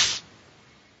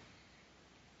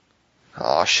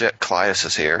 Aw, shit, Clytus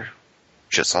is here.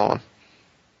 Shit's on.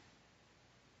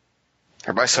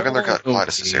 Everybody's sucking their gut.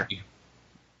 Clytus is here.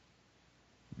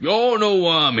 You know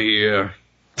I'm here.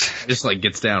 Just like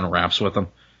gets down and raps with him.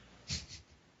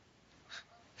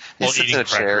 He sits in a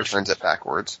chair, turns it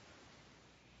backwards.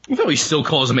 I thought he still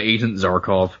calls him Agent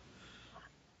Zarkov.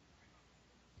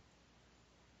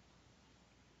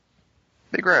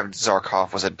 They grabbed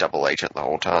Zarkov was a double agent the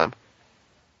whole time.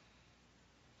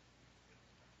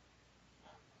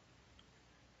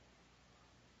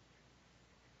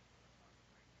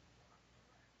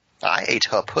 I ate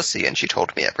her pussy and she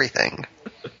told me everything.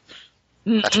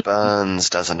 That burns,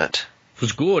 doesn't it? It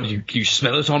was good. Can you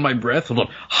smell it on my breath? Hold on.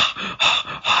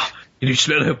 Can you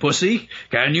smell her pussy?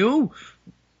 Can you?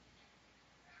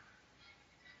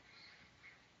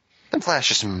 Then Flash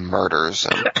just murders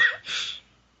him.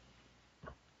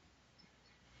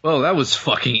 Well, that was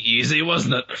fucking easy,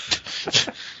 wasn't it?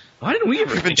 Why didn't we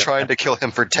ever We've been trying to kill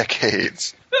him for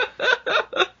decades.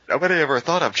 Nobody ever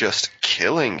thought of just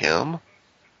killing him.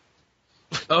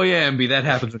 Oh yeah, MB, that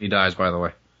happens when he dies, by the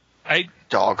way.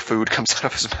 Dog food comes out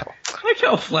of his mouth. I like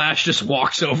how Flash just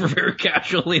walks over very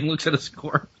casually and looks at his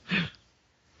corn.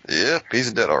 Yep,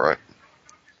 he's dead, alright.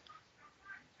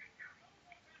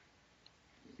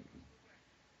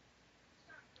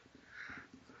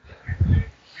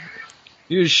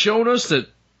 He has shown us that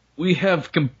we have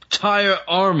entire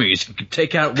armies who can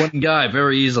take out one guy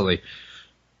very easily.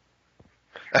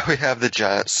 We have the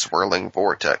giant swirling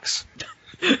vortex.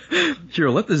 Here,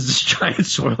 let this giant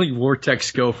swirling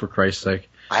vortex go, for Christ's sake.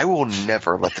 I will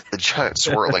never let the giant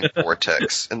swirling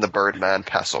vortex in the Birdman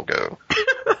Castle go.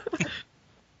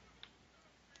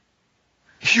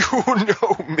 You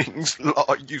know Ming's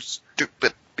Law, you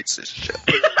stupid piece of shit.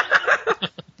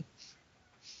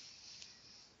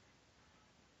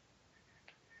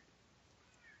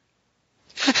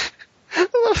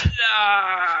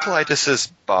 Clytus's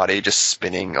body just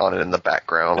spinning on it in the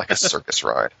background like a circus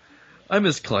ride. I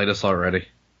miss Clytus already.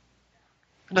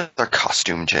 Another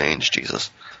costume change, Jesus.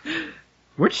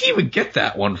 Where'd he even get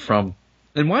that one from?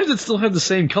 And why does it still have the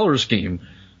same color scheme?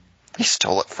 He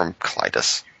stole it from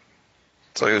Clytus.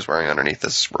 So he was wearing underneath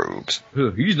his robes.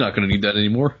 He's not going to need that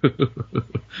anymore.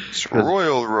 It's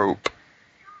royal rope.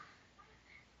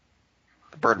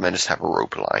 The Birdmen just have a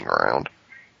rope lying around.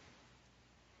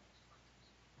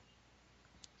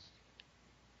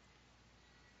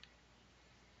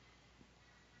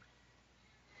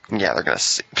 Yeah, they're gonna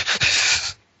see.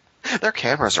 Their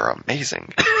cameras are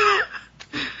amazing.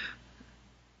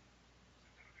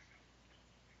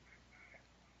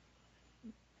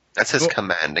 That's his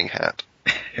commanding hat.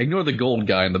 Ignore the gold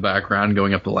guy in the background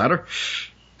going up the ladder.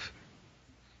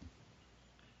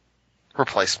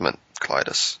 Replacement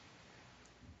Clytus.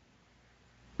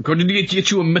 We're going to need to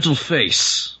get you a metal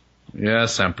face.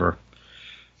 Yes, Emperor.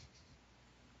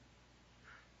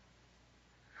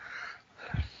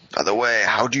 By the way,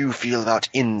 how do you feel about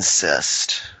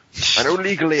incest? I know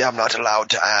legally I'm not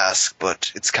allowed to ask,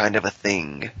 but it's kind of a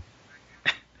thing.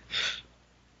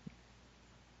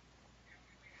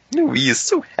 No, he is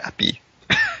so happy.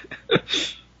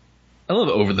 I love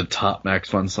over-the-top Max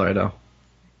von Sydow.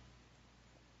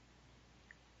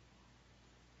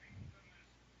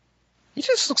 He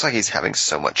just looks like he's having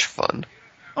so much fun.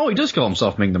 Oh, he does call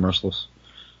himself Ming the Merciless.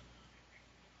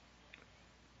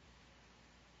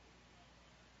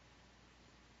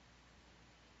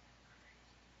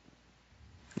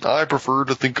 I prefer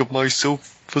to think of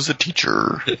myself as a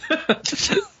teacher.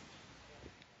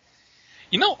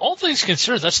 You know, all things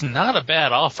considered, that's not a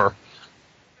bad offer.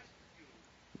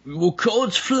 We'll call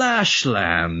it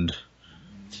Flashland.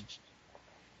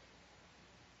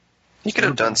 He could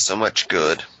have done so much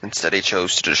good. Instead, he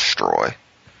chose to destroy.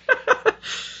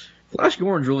 Flash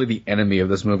Gordon's really the enemy of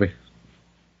this movie.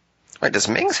 Wait, does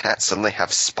Ming's hat suddenly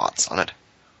have spots on it?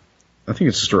 I think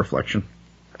it's just a reflection.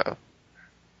 Oh.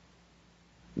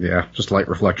 Yeah, just light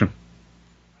reflection.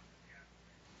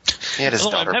 He had his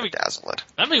daughter bedazzle it.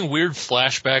 I'm having weird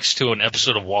flashbacks to an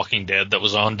episode of Walking Dead that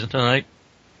was on tonight.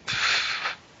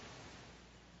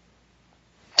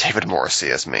 David Morrissey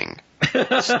as Ming.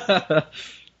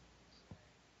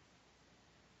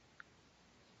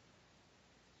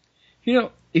 You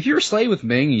know, if you're a slave with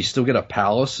Ming and you still get a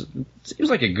palace, it seems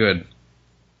like a good...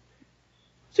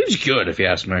 Seems good, if you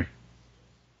ask me.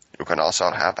 You can also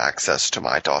have access to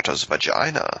my daughter's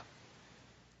vagina.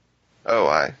 Oh,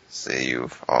 I see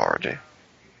you've already...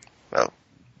 Well,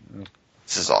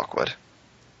 this is awkward.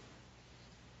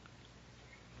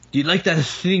 Do you like that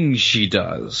thing she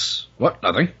does? What?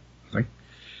 Nothing. Nothing.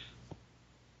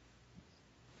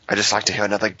 I just like to hear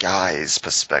another guy's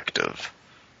perspective.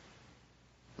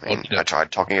 I mean, Okay. I tried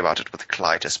talking about it with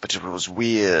Clytus, but it was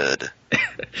weird.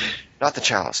 Not the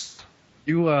chalice.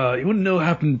 You wouldn't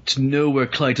happen to know where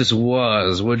Clytus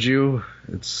was, would you?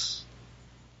 It's...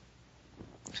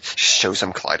 Shows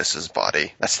him Clytus's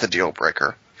body. That's the deal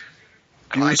breaker.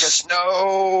 You Clytus,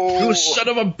 no! You son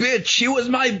of a bitch! He was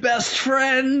my best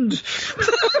friend!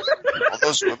 All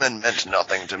those women meant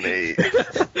nothing to me.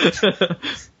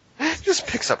 He just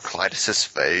picks up Clytus's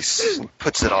face and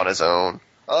puts it on his own.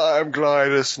 I'm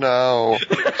Clytus now.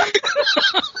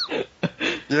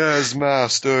 Yes,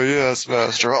 master, yes,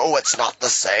 master. Oh, it's not the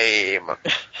same.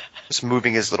 Just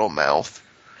moving his little mouth.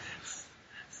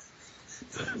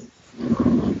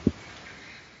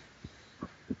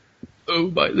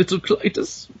 Oh, my little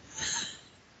Clytus.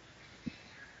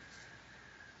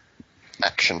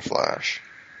 Action flash.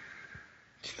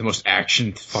 The most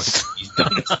action fucking he's done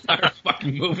in this entire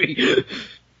fucking movie.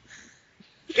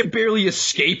 He can barely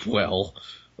escape well.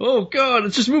 Oh god,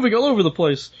 it's just moving all over the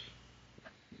place.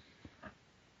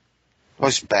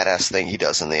 Most badass thing he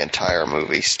does in the entire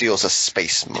movie. Steals a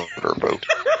space motorboat.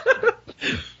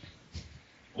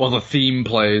 While the theme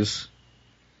plays.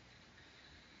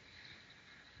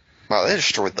 Wow, they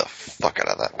destroyed the fuck out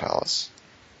of that palace.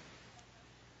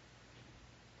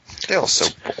 They're all so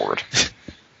bored.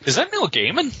 Is that Neil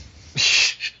Gaiman?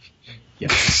 Yeah.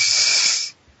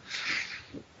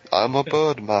 I'm a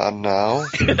Birdman now.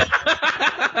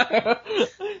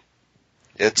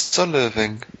 It's a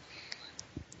living.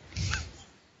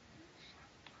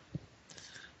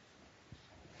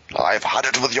 I've had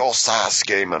it with your sass,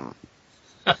 Gaiman.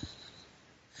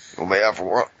 You may have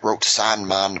wrote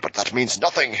Sandman, but that means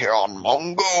nothing here on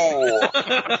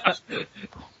Mongo.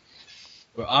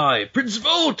 Well, I, Prince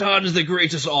Voltan, is the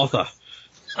greatest author.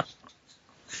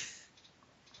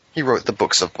 He wrote the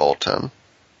books of Voltan.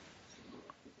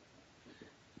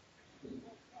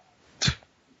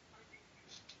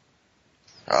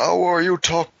 How are you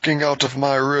talking out of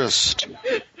my wrist?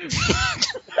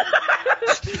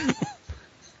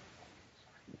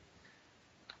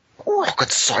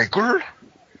 Rocket cycle?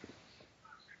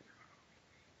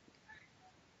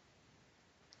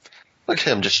 Look at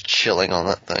him just chilling on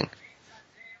that thing.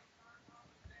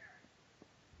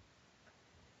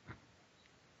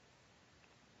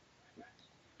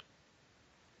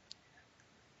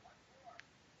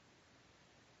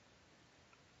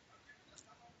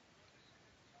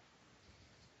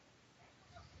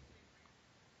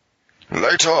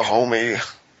 Later, homie.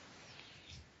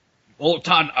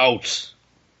 Voltan out.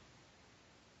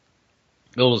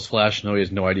 Little does Flash know he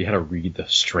has no idea how to read the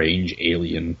strange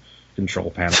alien control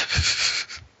panel.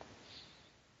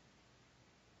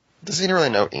 Does he really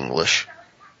know English?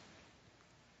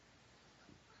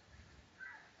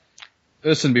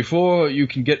 Listen, before you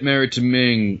can get married to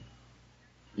Ming,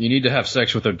 you need to have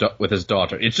sex with with his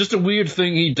daughter. It's just a weird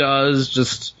thing he does,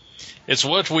 just... It's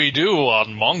what we do on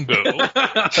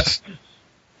Mongo.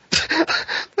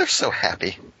 They're so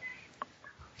happy.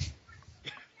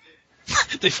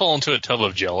 They fall into a tub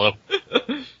of Jello.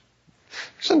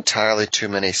 There's entirely too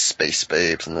many space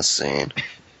babes in this scene.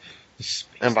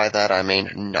 And by that I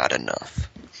mean not enough.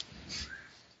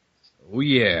 Oh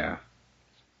yeah.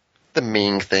 The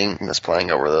Ming thing that's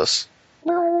playing over this.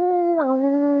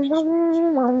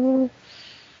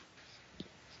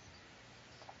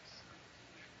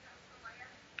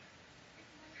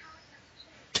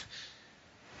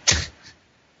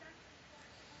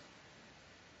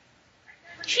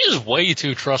 She is way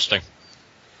too trusting.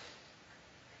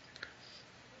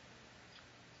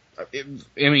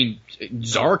 I mean,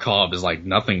 Zarkov is like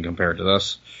nothing compared to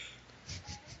this.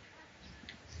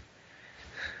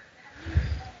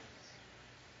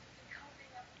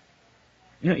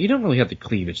 You know, you don't really have the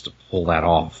cleavage to pull that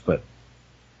off, but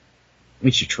at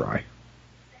least you try.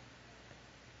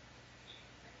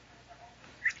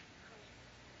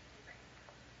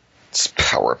 It's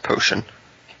power potion.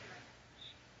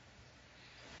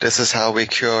 This is how we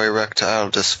cure erectile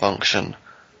dysfunction.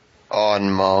 On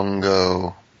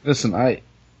Mongo. Listen,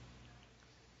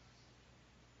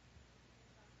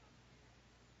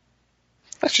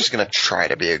 That's just gonna try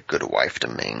to be a good wife to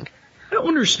Ming. I don't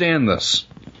understand this.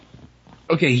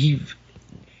 Okay,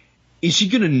 is she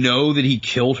gonna know that he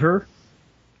killed her?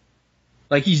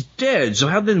 Like, he's dead, so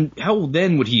how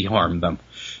then would he harm them?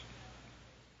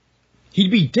 He'd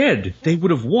be dead. They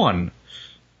would have won.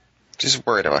 She's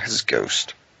worried about his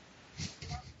ghost.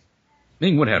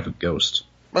 Ming would have a ghost.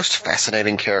 Most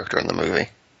fascinating character in the movie.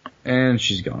 And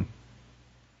she's gone.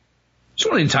 Just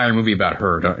want an entire movie about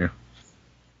her, don't you?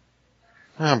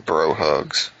 Bro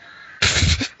hugs.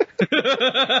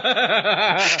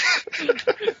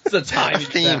 The timing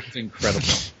theme. is incredible.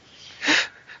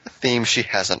 A theme she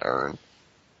hasn't earned.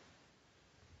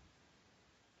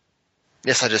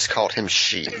 Yes, I just called him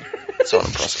she. That's how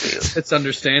impressed he is. It's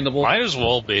understandable. Might as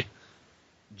well be.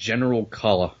 General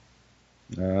Kala.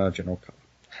 General Kala.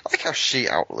 I like how she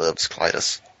outlives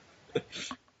Clytus.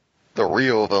 The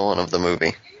real villain of the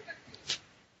movie.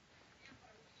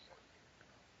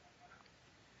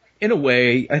 In a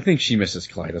way, I think she misses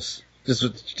Clytus.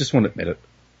 Just won't admit it.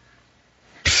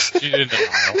 She didn't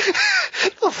know.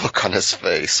 The look on his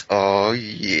face. Oh,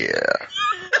 yeah.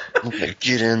 I'm gonna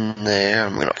get in there.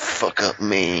 I'm gonna fuck up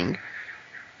Ming.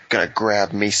 Gonna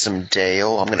grab me some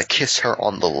Dale. I'm gonna kiss her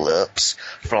on the lips.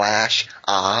 Flash.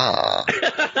 Ah.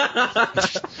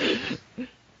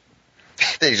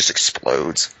 Then he just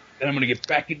explodes. Then I'm gonna get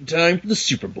back in time for the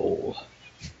Super Bowl.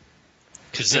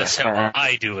 Because that's how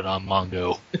I do it on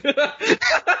Mongo.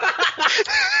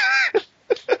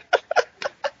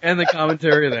 And the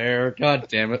commentary there. God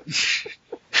damn it.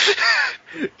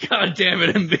 God damn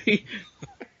it, MB.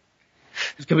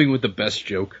 He's coming with the best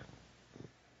joke.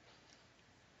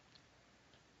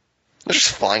 They're just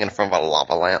flying in front of a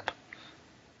lava lamp.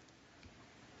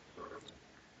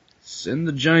 Send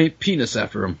the giant penis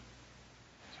after him.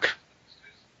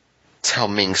 That's how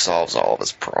Ming solves all of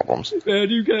his problems.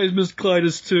 Man, you guys missed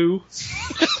Clytus too.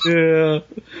 Yeah.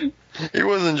 He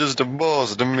wasn't just a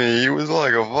boss to me, he was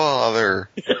like a father.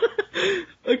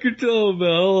 I could tell him about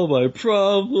all my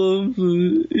problems.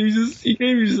 He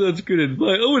gave me such good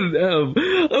advice. I wouldn't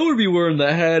be wearing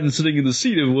the hat and sitting in the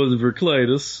seat if it wasn't for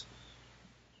Clytus.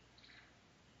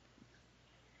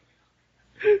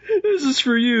 This is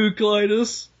for you,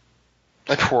 Clytus.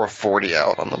 I pour a 40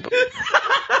 out on the...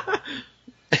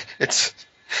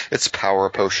 It's power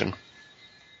potion.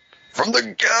 From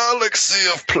the galaxy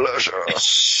of pleasure.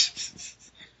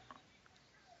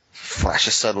 Flash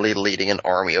is suddenly leading an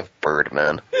army of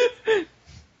birdmen.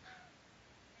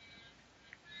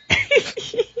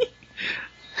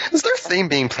 Is their theme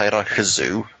being played on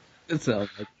kazoo? It sounds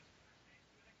like.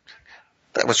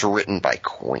 That was written by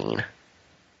Queen.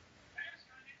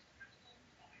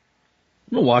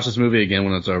 I'm gonna watch this movie again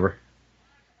when it's over.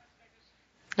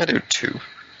 I do too.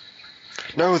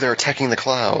 No, they're attacking the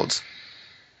clouds.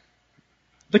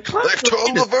 The clouds. They've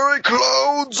turned the very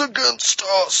clouds against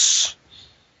us.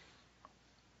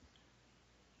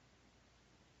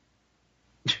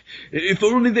 If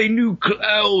only they knew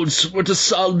clouds were a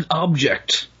solid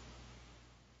object.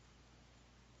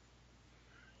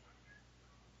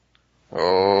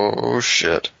 Oh,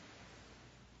 shit.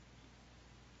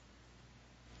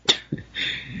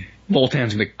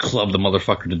 Voltan's gonna club the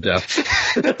motherfucker to death.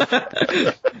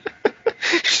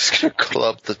 He's just gonna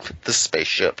club the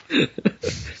spaceship. He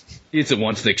hits it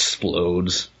once, it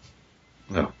explodes.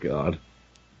 Oh, God.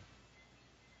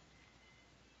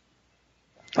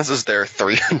 This is their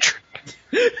 300.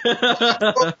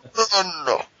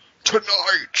 No.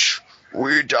 Tonight,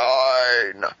 we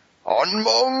dine on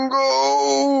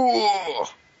Mongo.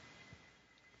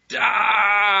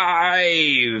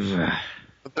 Dive!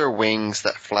 With their wings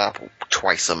that flap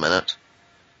twice a minute.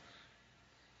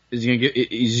 Is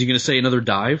he gonna say another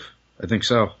dive? I think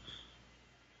so.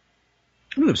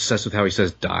 I've been obsessed with how he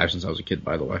says dive since I was a kid,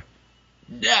 by the way.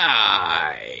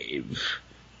 Dive!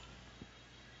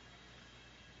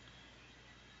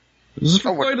 This is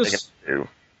for What are they Clytus. gonna do?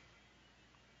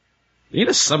 He ain't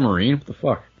a submarine. What the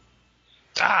fuck?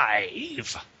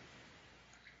 Dive.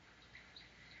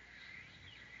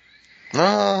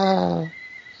 No.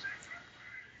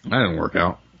 That didn't work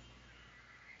out.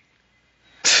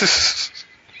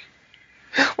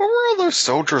 Where were all those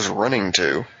soldiers running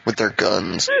to with their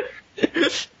guns?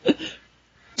 Just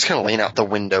gonna lean out the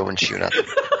window and shoot at them.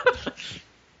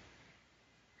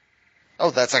 Oh,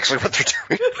 that's actually what they're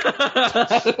doing.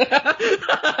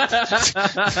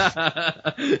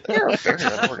 They're very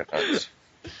unorganized.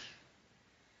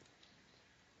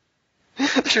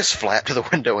 They just flap to the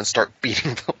window and start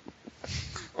beating them.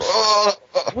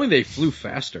 If only they flew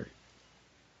faster.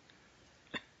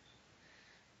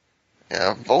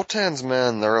 Yeah, Voltan's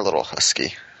men, they're a little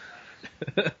husky.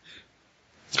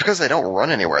 It's because they don't run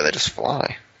anywhere, they just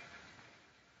fly.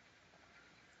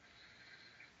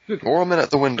 More men at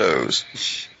the windows.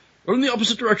 Run in the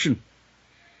opposite direction.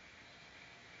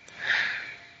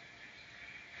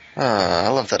 I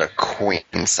love that a Queen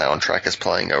soundtrack is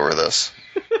playing over this.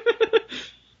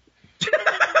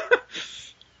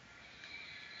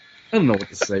 I don't know what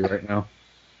to say right now.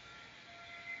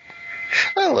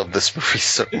 I love this movie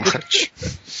so much.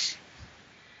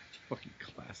 Fucking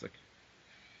classic.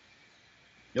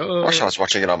 I wish I was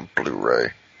watching it on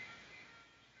Blu-ray.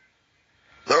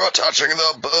 They're attaching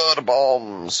the bird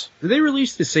bombs. Did they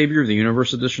release the Savior of the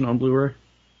Universe edition on Blu-ray?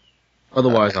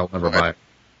 Otherwise, I'll never buy it.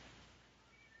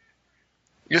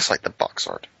 You just like the box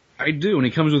art. I do, and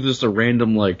it comes with just a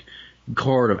random, like,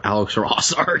 card of Alex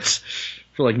Ross art.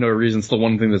 For, like, no reason. It's the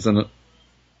one thing that's in it.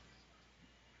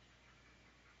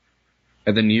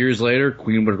 And then years later,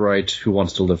 Queen would write, Who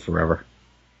Wants to Live Forever?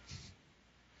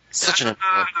 Such an...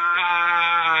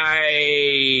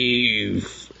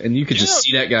 And you could just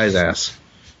see that guy's ass.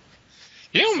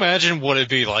 Can you imagine what it'd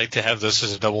be like to have this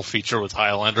as a double feature with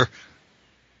Highlander?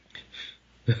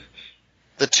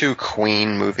 The two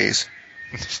Queen movies.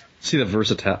 See the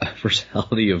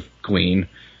versatility of Queen.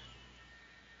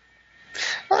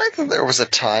 I think there was a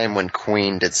time when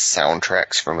Queen did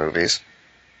soundtracks for movies.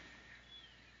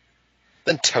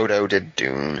 Then Toto did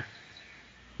Dune.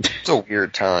 It's a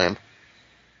weird time.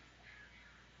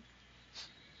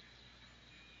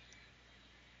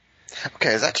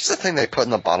 Okay, is that just a thing they put in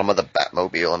the bottom of the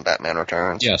Batmobile in Batman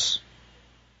Returns? Yes.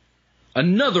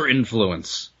 Another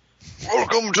influence.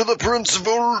 Welcome to the Prince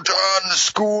Voltan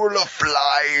School of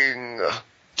Flying.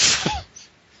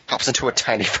 Hops into a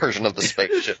tiny version of the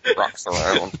spaceship and rocks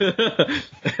around.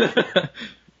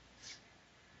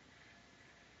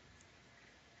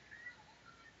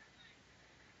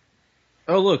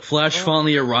 Oh, look, Flash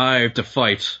finally arrived to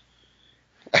fight.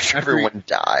 After everyone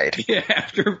died. Yeah,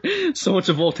 after so much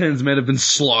of Voltan's men have been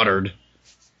slaughtered.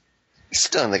 He's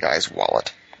still in the guy's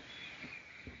wallet.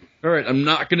 Alright, I'm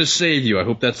not gonna save you. I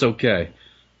hope that's okay.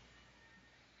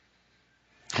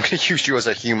 I'm gonna use you as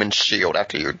a human shield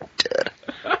after you're dead.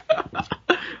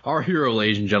 Our hero,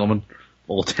 ladies and gentlemen.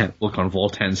 Voltan. Look on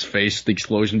Voltan's face, the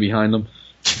explosion behind him.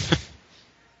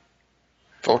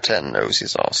 Voltan knows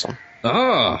he's awesome.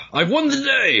 Ah, I've won the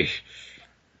day!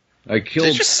 I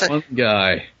killed one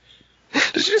guy.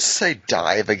 Did you just say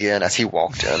dive again as he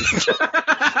walked in?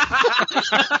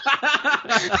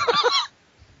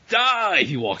 Die!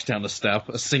 He walks down the step,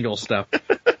 a single step.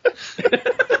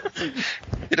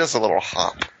 He does a little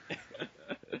hop.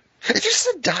 He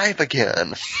just said dive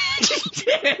again.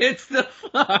 It's the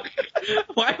fuck.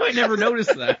 Why have I never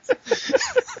noticed that?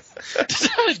 Does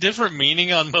that have a different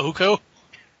meaning on Moko?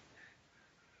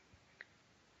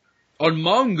 On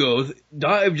Mongo,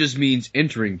 dive just means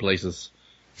entering places.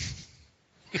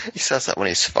 He says that when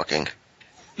he's fucking.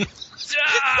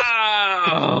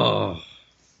 Oh.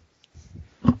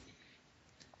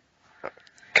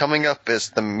 Coming up is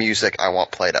the music I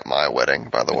want played at my wedding,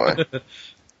 by the way.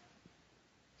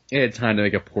 I had time to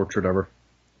make a portrait of her.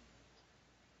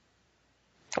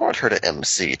 I want her to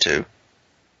MC, too.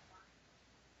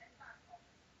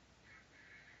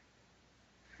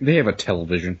 They have a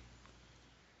television.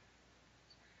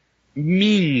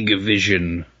 Ming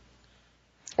Vision.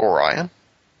 Orion?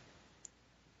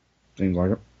 Things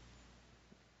like it.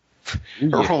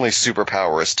 Her only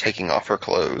superpower is taking off her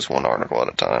clothes one article at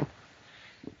a time.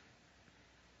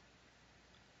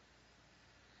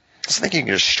 I just think you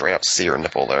can just straight up see her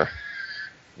nipple there.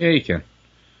 Yeah, you can.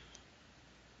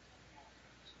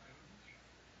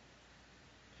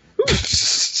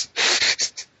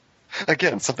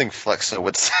 Again, something Flexo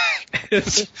would say.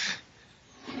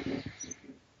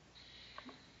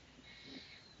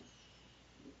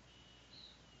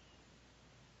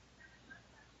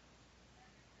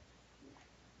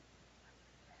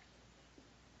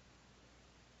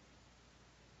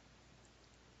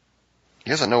 He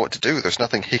doesn't know what to do. There's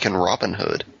nothing he can Robin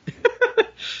Hood.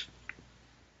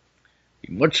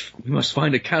 We must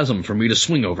find a chasm for me to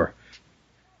swing over.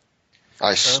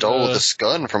 I stole this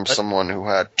gun from someone who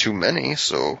had too many,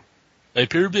 so... I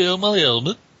appear to be on my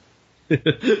helmet. I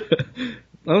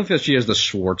don't think that she has the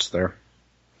Schwartz there.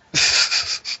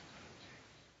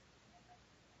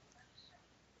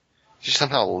 She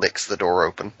somehow licks the door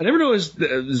open. I never noticed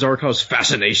Zarkov's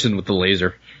fascination with the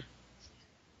laser.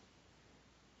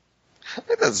 I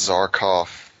think that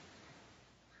Zarkov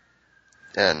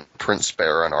and Prince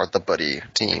Baron are the buddy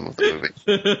team of the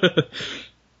movie.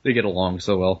 They get along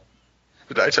so well.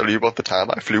 Did I tell you about the time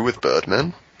I flew with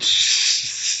Birdman?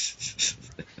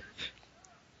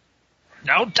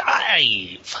 Now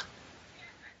dive!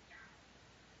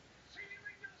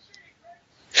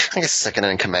 I guess second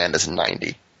in command is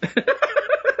 90.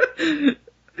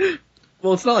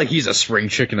 Well, it's not like he's a spring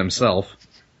chicken himself.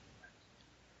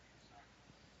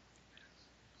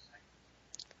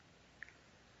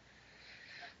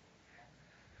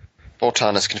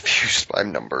 Voltan is confused by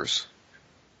numbers.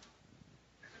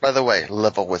 By the way,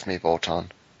 level with me, Voltan.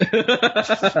 Give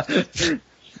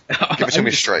it to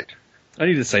me straight. I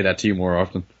need to say that to you more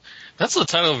often. That's the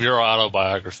title of your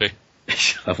autobiography.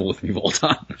 Level with me,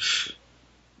 Voltan.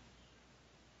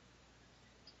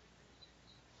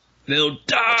 They'll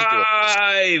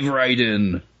dive right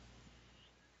in.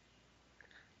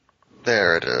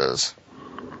 There it is.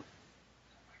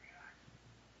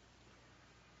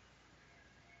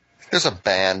 There's a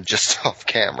band just off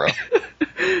camera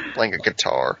playing a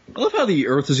guitar. I love how the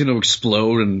Earth is going to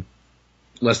explode in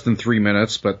less than 3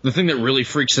 minutes, but the thing that really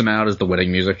freaks them out is the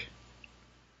wedding music.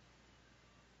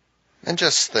 And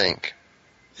just think,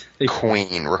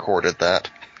 Queen recorded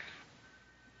that.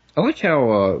 I like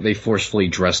how they forcefully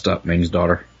dressed up Ming's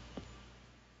daughter.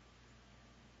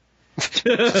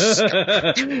 It's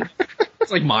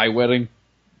like my wedding.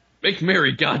 Make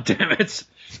merry, goddammit.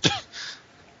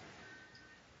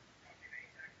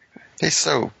 He's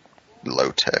so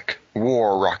low-tech.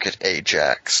 War Rocket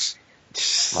Ajax.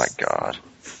 My God.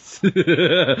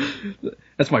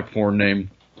 That's my porn name.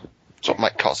 That's what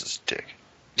Mike calls his dick.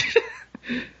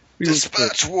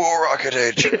 Dispatch War Rocket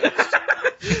Ajax.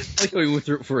 I like how we went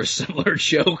through it for a similar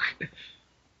joke.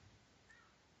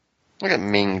 Look at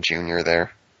Ming Jr.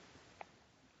 there.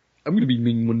 I'm gonna be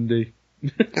Ming one day.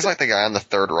 He's like the guy on the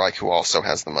Third Reich who also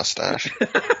has the mustache.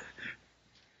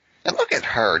 And look at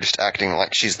her, just acting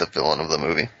like she's the villain of the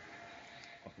movie.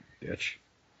 Bitch.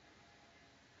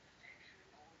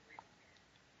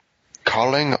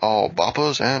 Calling all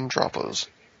boppers and droppers.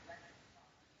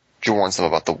 She warns them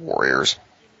about the warriors.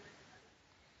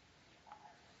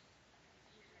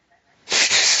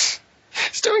 He's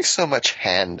doing so much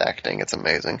hand acting, it's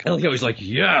amazing. I like how he's like,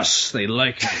 yes, they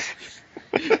like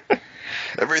me.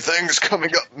 Everything's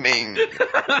coming up, Ming.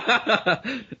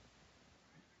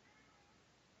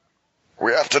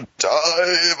 We have to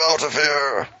dive out of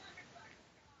here.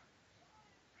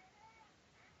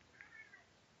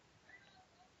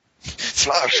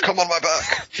 Flash, come on my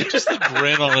back. Just the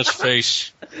grin on his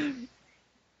face.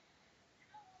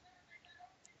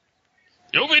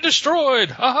 You'll be destroyed!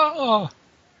 Ha ha!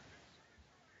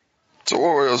 It's a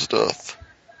warrior's death.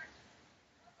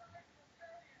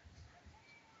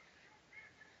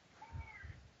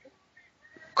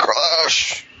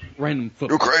 Crash! Random You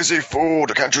football. crazy fool!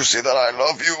 Can't you see that I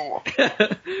love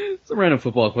you? Some random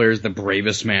football player is the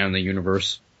bravest man in the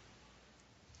universe.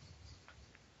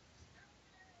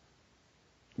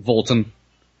 Volton.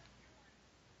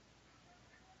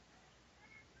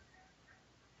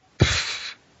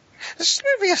 This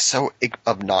movie is so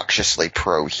obnoxiously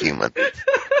pro-human.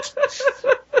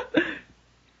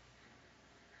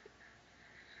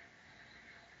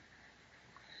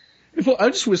 I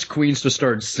just wish Queens to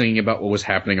start singing about what was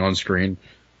happening on screen.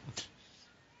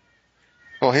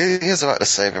 Well, he is about to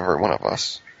save every one of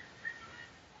us.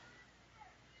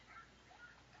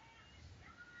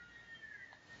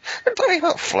 I'm talking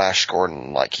about Flash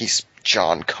Gordon like he's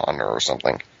John Connor or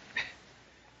something.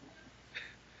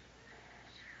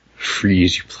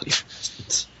 Freeze, you bloody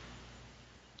bastards.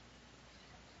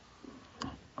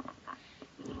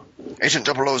 Agent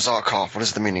 00 Zarkov, what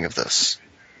is the meaning of this?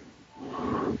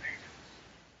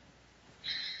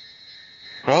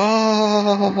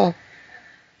 Oh.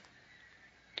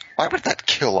 Why would that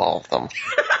kill all of them?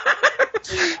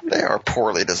 They are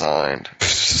poorly designed.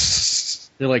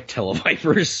 They're like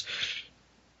televipers.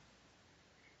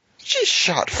 She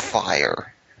shot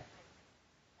fire.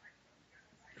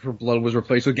 Her blood was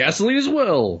replaced with gasoline as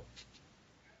well.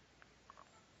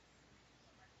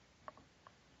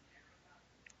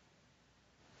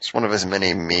 It's one of his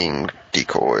many Ming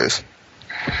decoys.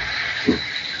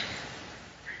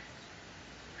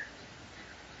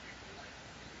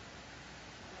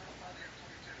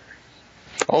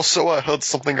 Also, I heard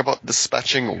something about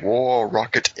dispatching War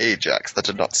Rocket Ajax. That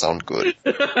did not sound good.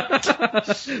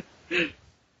 I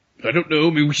don't know,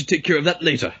 maybe we should take care of that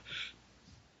later.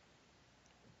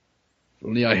 If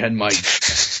only I had my...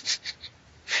 It's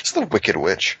the Wicked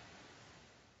Witch.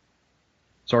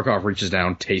 Zarkov reaches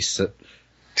down, tastes it.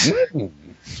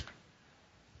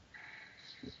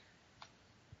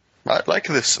 I like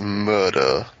this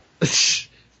murder.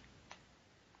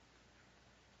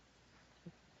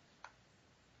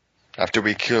 After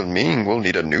we kill Ming, we'll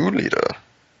need a new leader.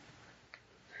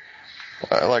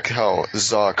 I like how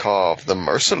Zarkov the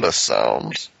Merciless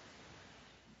sounds.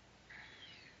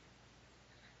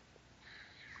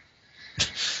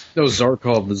 No,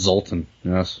 Zarkov the Zoltan.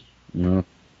 Yes. Yeah.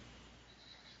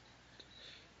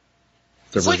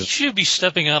 It's like you should be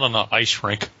stepping out on an ice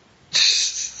rink.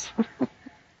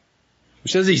 Who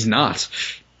says he's not?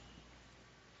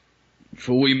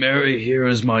 Before we marry, here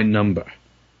is my number.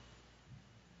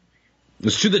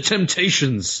 Let's do the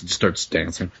Temptations. He starts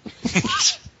dancing.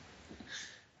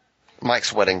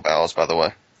 Mike's wedding vows, by the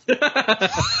way.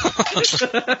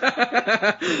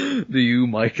 Do you,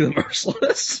 Mike the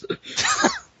Merciless?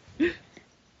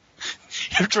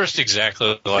 You're dressed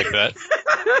exactly like that.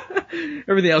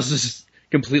 Everything else is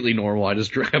completely normal. I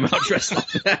just come out dressed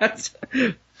like that.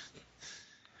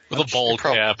 With a bald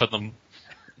cap and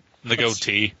the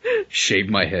goatee. Shave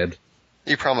my head.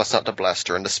 You promised not to blast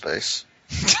her into space.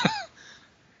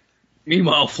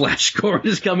 Meanwhile, Flash Gordon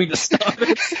is coming to stop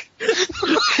it.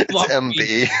 It's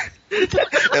MB.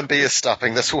 MB is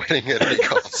stopping this wedding at any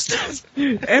cost.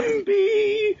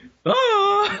 MB!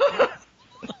 Ah!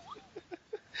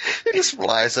 He just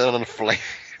flies in on a flaming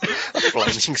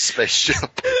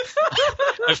spaceship.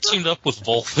 I've teamed up with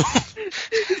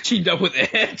Volthoom. Teamed up with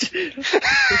Ed.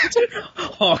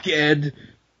 Hawk Ed.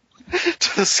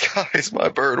 To the skies, my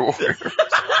bird warrior.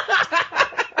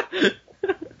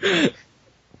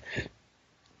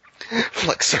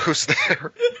 Flexo's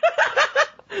there.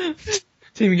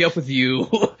 Teaming up with you.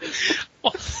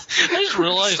 I just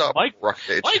realized Mike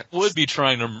would be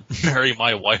trying to marry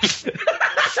my wife.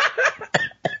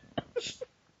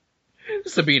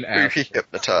 Just to be an ass. Be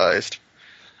hypnotized.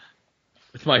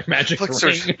 With my magic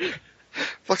ring.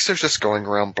 Flexo's just going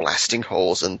around blasting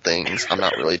holes in things. I'm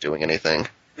not really doing anything.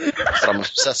 But I'm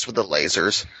obsessed with the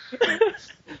lasers.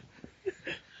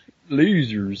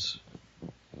 Lasers.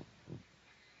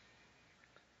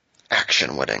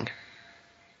 Action wedding.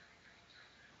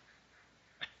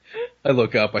 I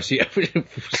look up, I see everything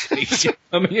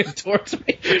coming in towards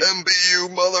me. MBU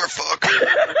motherfucker!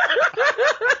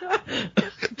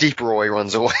 Deep Roy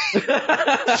runs away.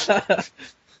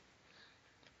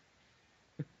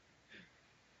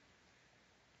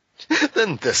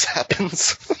 Then this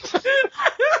happens.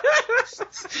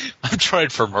 I've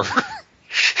tried for murder.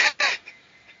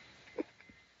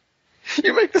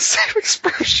 You make the same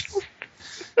expression.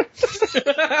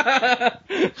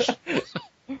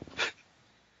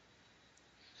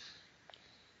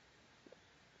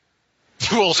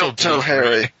 You also Don't tell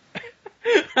Harry.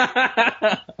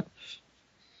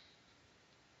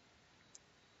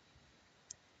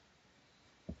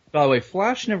 By the way,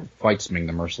 Flash never fights Ming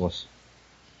the Merciless.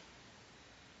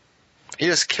 He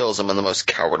just kills him in the most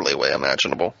cowardly way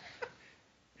imaginable.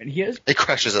 And he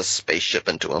crashes a spaceship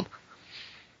into him.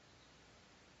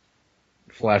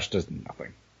 Flash does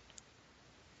nothing.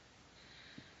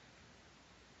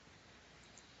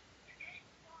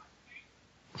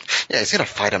 Yeah, he's gonna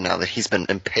fight him now that he's been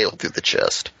impaled through the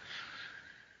chest.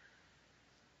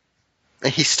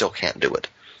 And he still can't do it.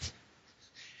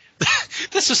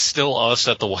 This is still us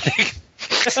at the wedding.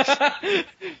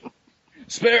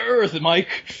 Spare Earth,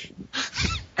 Mike!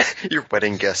 Your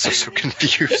wedding guests are so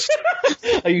confused.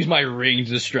 I use my ring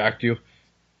to distract you. It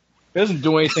doesn't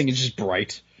do anything, it's just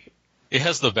bright. It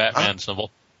has the Batman symbol.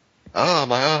 Ah,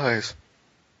 my eyes.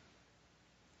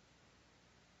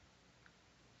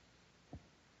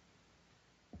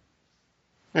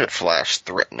 Look at Flash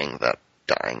threatening that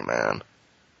dying man.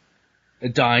 A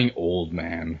dying old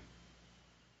man.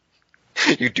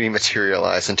 You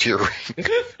dematerialize into your ring.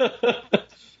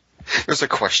 There's a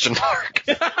question mark.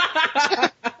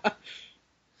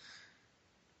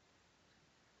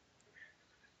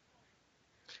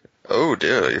 Oh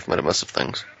dear, you've made a mess of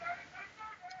things.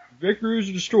 Vectors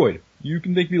are destroyed. You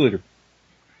can thank me later.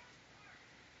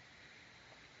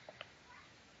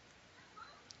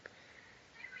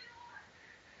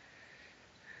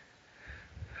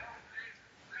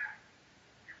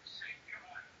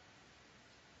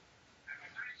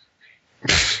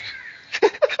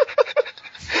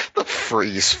 The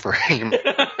freeze frame.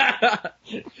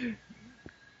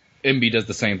 MB does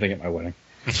the same thing at my wedding.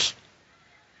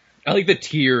 I like the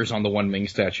tears on the one Ming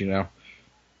statue now.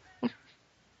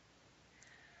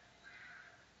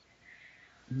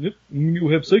 Yep, I'm gonna go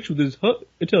have sex with this hot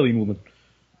Italian woman.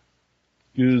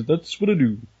 Because that's what I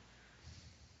do.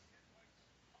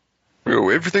 Oh,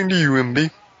 everything to you,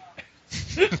 MB.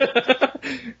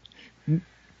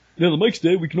 Now that Mike's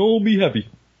dead, we can all be happy.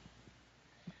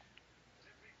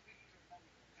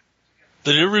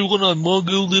 That everyone on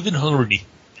Mongo live in harmony.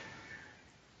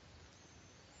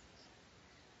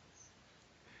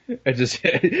 It just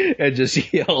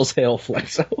yells, "Hail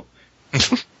Flexo!" I'm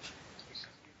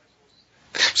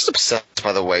just obsessed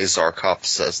by the way Zarkov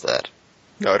says that.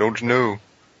 I don't know,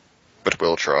 but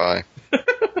we'll try.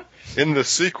 In the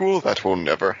sequel, that will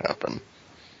never happen.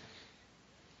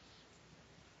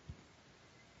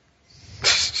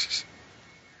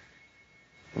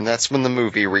 And that's when the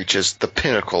movie reaches the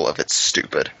pinnacle of its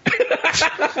stupid.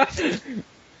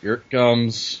 Here it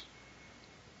comes.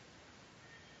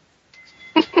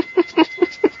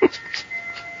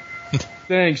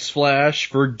 Thanks, Flash,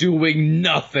 for doing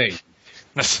nothing.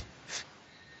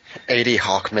 80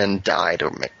 Hawkmen died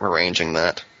arranging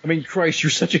that. I mean, Christ, you're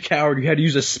such a coward. You had to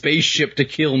use a spaceship to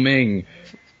kill Ming.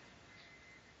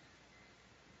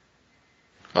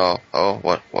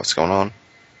 What's going on?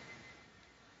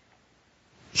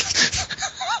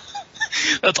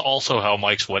 That's also how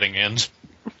Mike's wedding ends.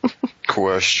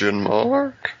 Question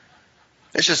mark?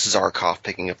 It's just Zarkov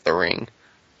picking up the ring.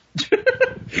 I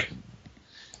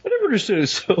never understood.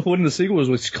 So when the sequel was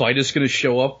Klytus going to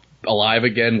show up alive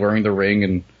again, wearing the ring,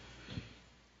 and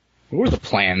what were the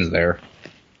plans there?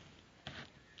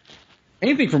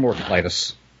 Anything for more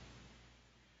Klytus.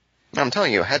 I'm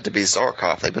telling you, it had to be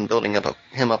Zarkov. They've been building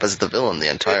him up as the villain the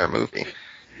entire movie.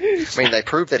 I mean, they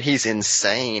prove that he's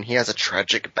insane. He has a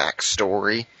tragic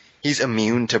backstory. He's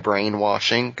immune to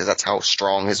brainwashing, because that's how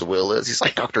strong his will is. He's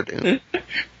like Dr. Doom.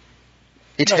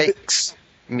 He takes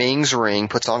Ming's ring,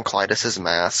 puts on Klytus'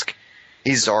 mask.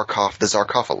 He's Zarkov the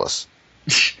Zarkophilus.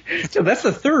 So that's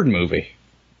the third movie.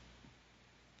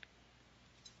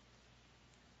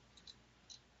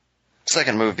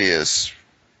 Second movie is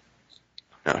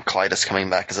Klytus coming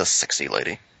back as a sexy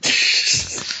lady.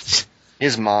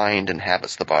 His mind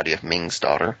inhabits the body of Ming's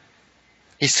daughter.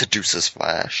 He seduces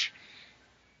Flash.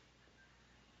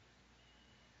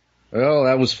 Well,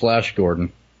 that was Flash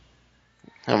Gordon.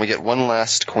 And we get one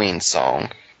last Queen song,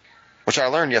 which I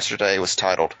learned yesterday was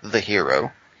titled The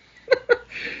Hero.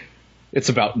 It's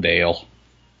about Dale.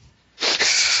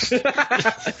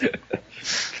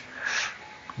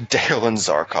 Dale and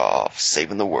Zarkov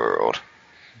saving the world.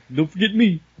 Don't forget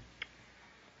me.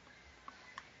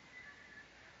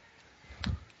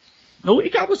 No, he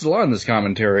got us a lot in this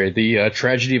commentary. The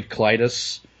tragedy of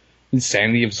Klytus,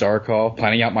 insanity of Zarkov,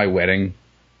 planning out my wedding.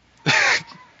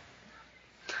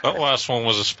 That last one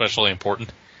was especially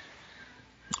important.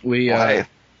 Why?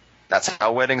 That's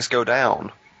how weddings go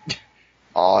down.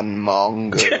 On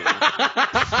Mongo.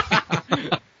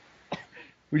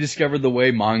 We discovered the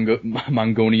way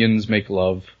Mongolians make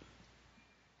love.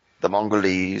 The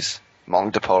Mongolese.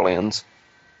 Mongolians.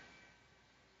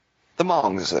 The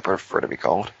Mongs, as they prefer to be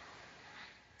called.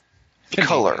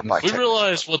 Color. We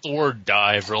realized what the word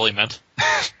dive really meant.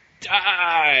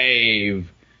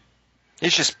 Dive!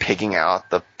 He's just pigging out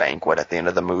the banquet at the end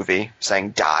of the movie,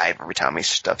 saying dive every time he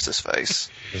stuffs his face.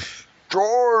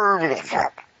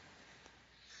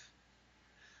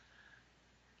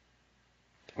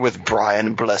 With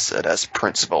Brian Blessed as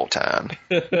Prince Voltan.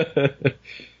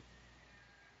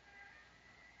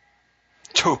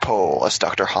 Topol as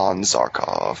Dr. Hans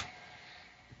Zarkov.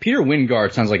 Peter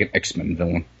Wingard sounds like an X-Men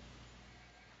villain.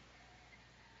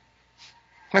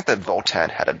 I think that Voltan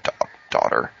had a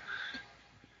daughter.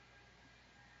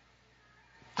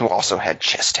 Who also had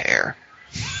chest hair.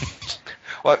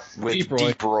 What with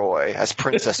Deep Roy as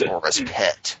Princess Aura's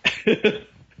pet.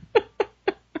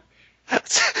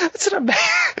 That's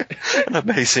an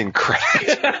amazing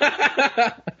credit.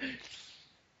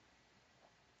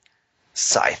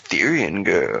 Cytherian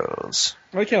girls.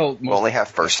 I like how we'll only have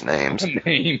first names.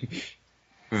 Name.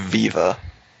 Viva.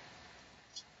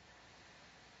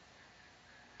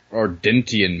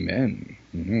 Ardentian men.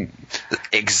 Mm-hmm.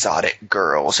 Exotic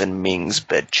girls in Ming's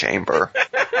bedchamber.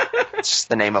 It's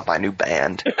the name of my new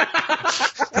band.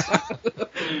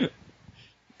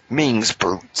 Ming's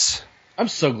Brutes. I'm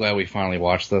so glad we finally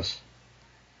watched this.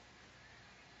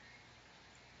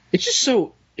 It's just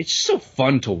so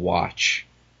fun to watch.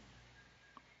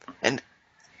 And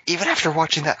even after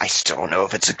watching that, I still don't know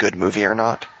if it's a good movie or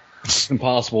not. It's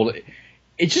impossible to...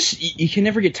 you can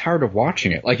never get tired of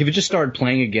watching it. Like, if it just started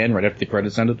playing again right after the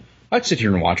credits ended, I'd sit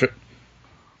here and watch it.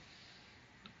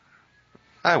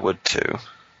 I would, too.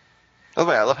 By the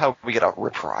way, I love how we get a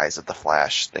reprise of the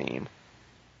Flash theme.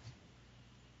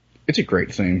 It's a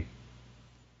great theme.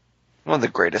 One of the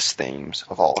greatest themes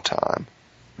of all time.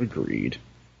 Agreed.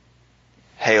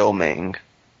 Hail Ming.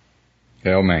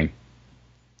 Hail Ming.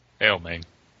 Hail Ming.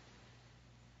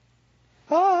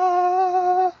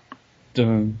 Ah.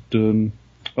 Dun, dun.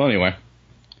 Well, anyway.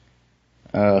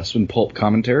 It's been Pulp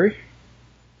Commentary.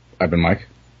 I've been Mike.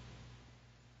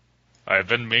 I've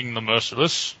been Ming the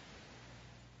Merciless.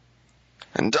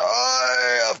 And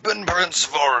I have been Prince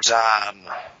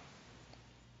Voltan.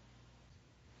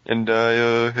 And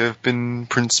I have been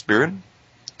Prince Biren.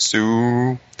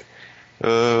 So,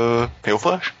 Hail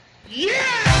Flash. Yeah!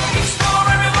 It's for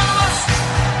every one of us.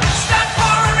 It's that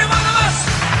for every one of us.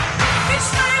 It's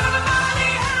for everybody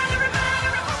and every man,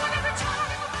 every woman, every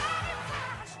child,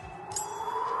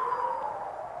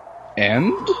 every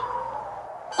And?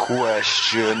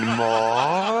 Question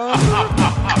mark.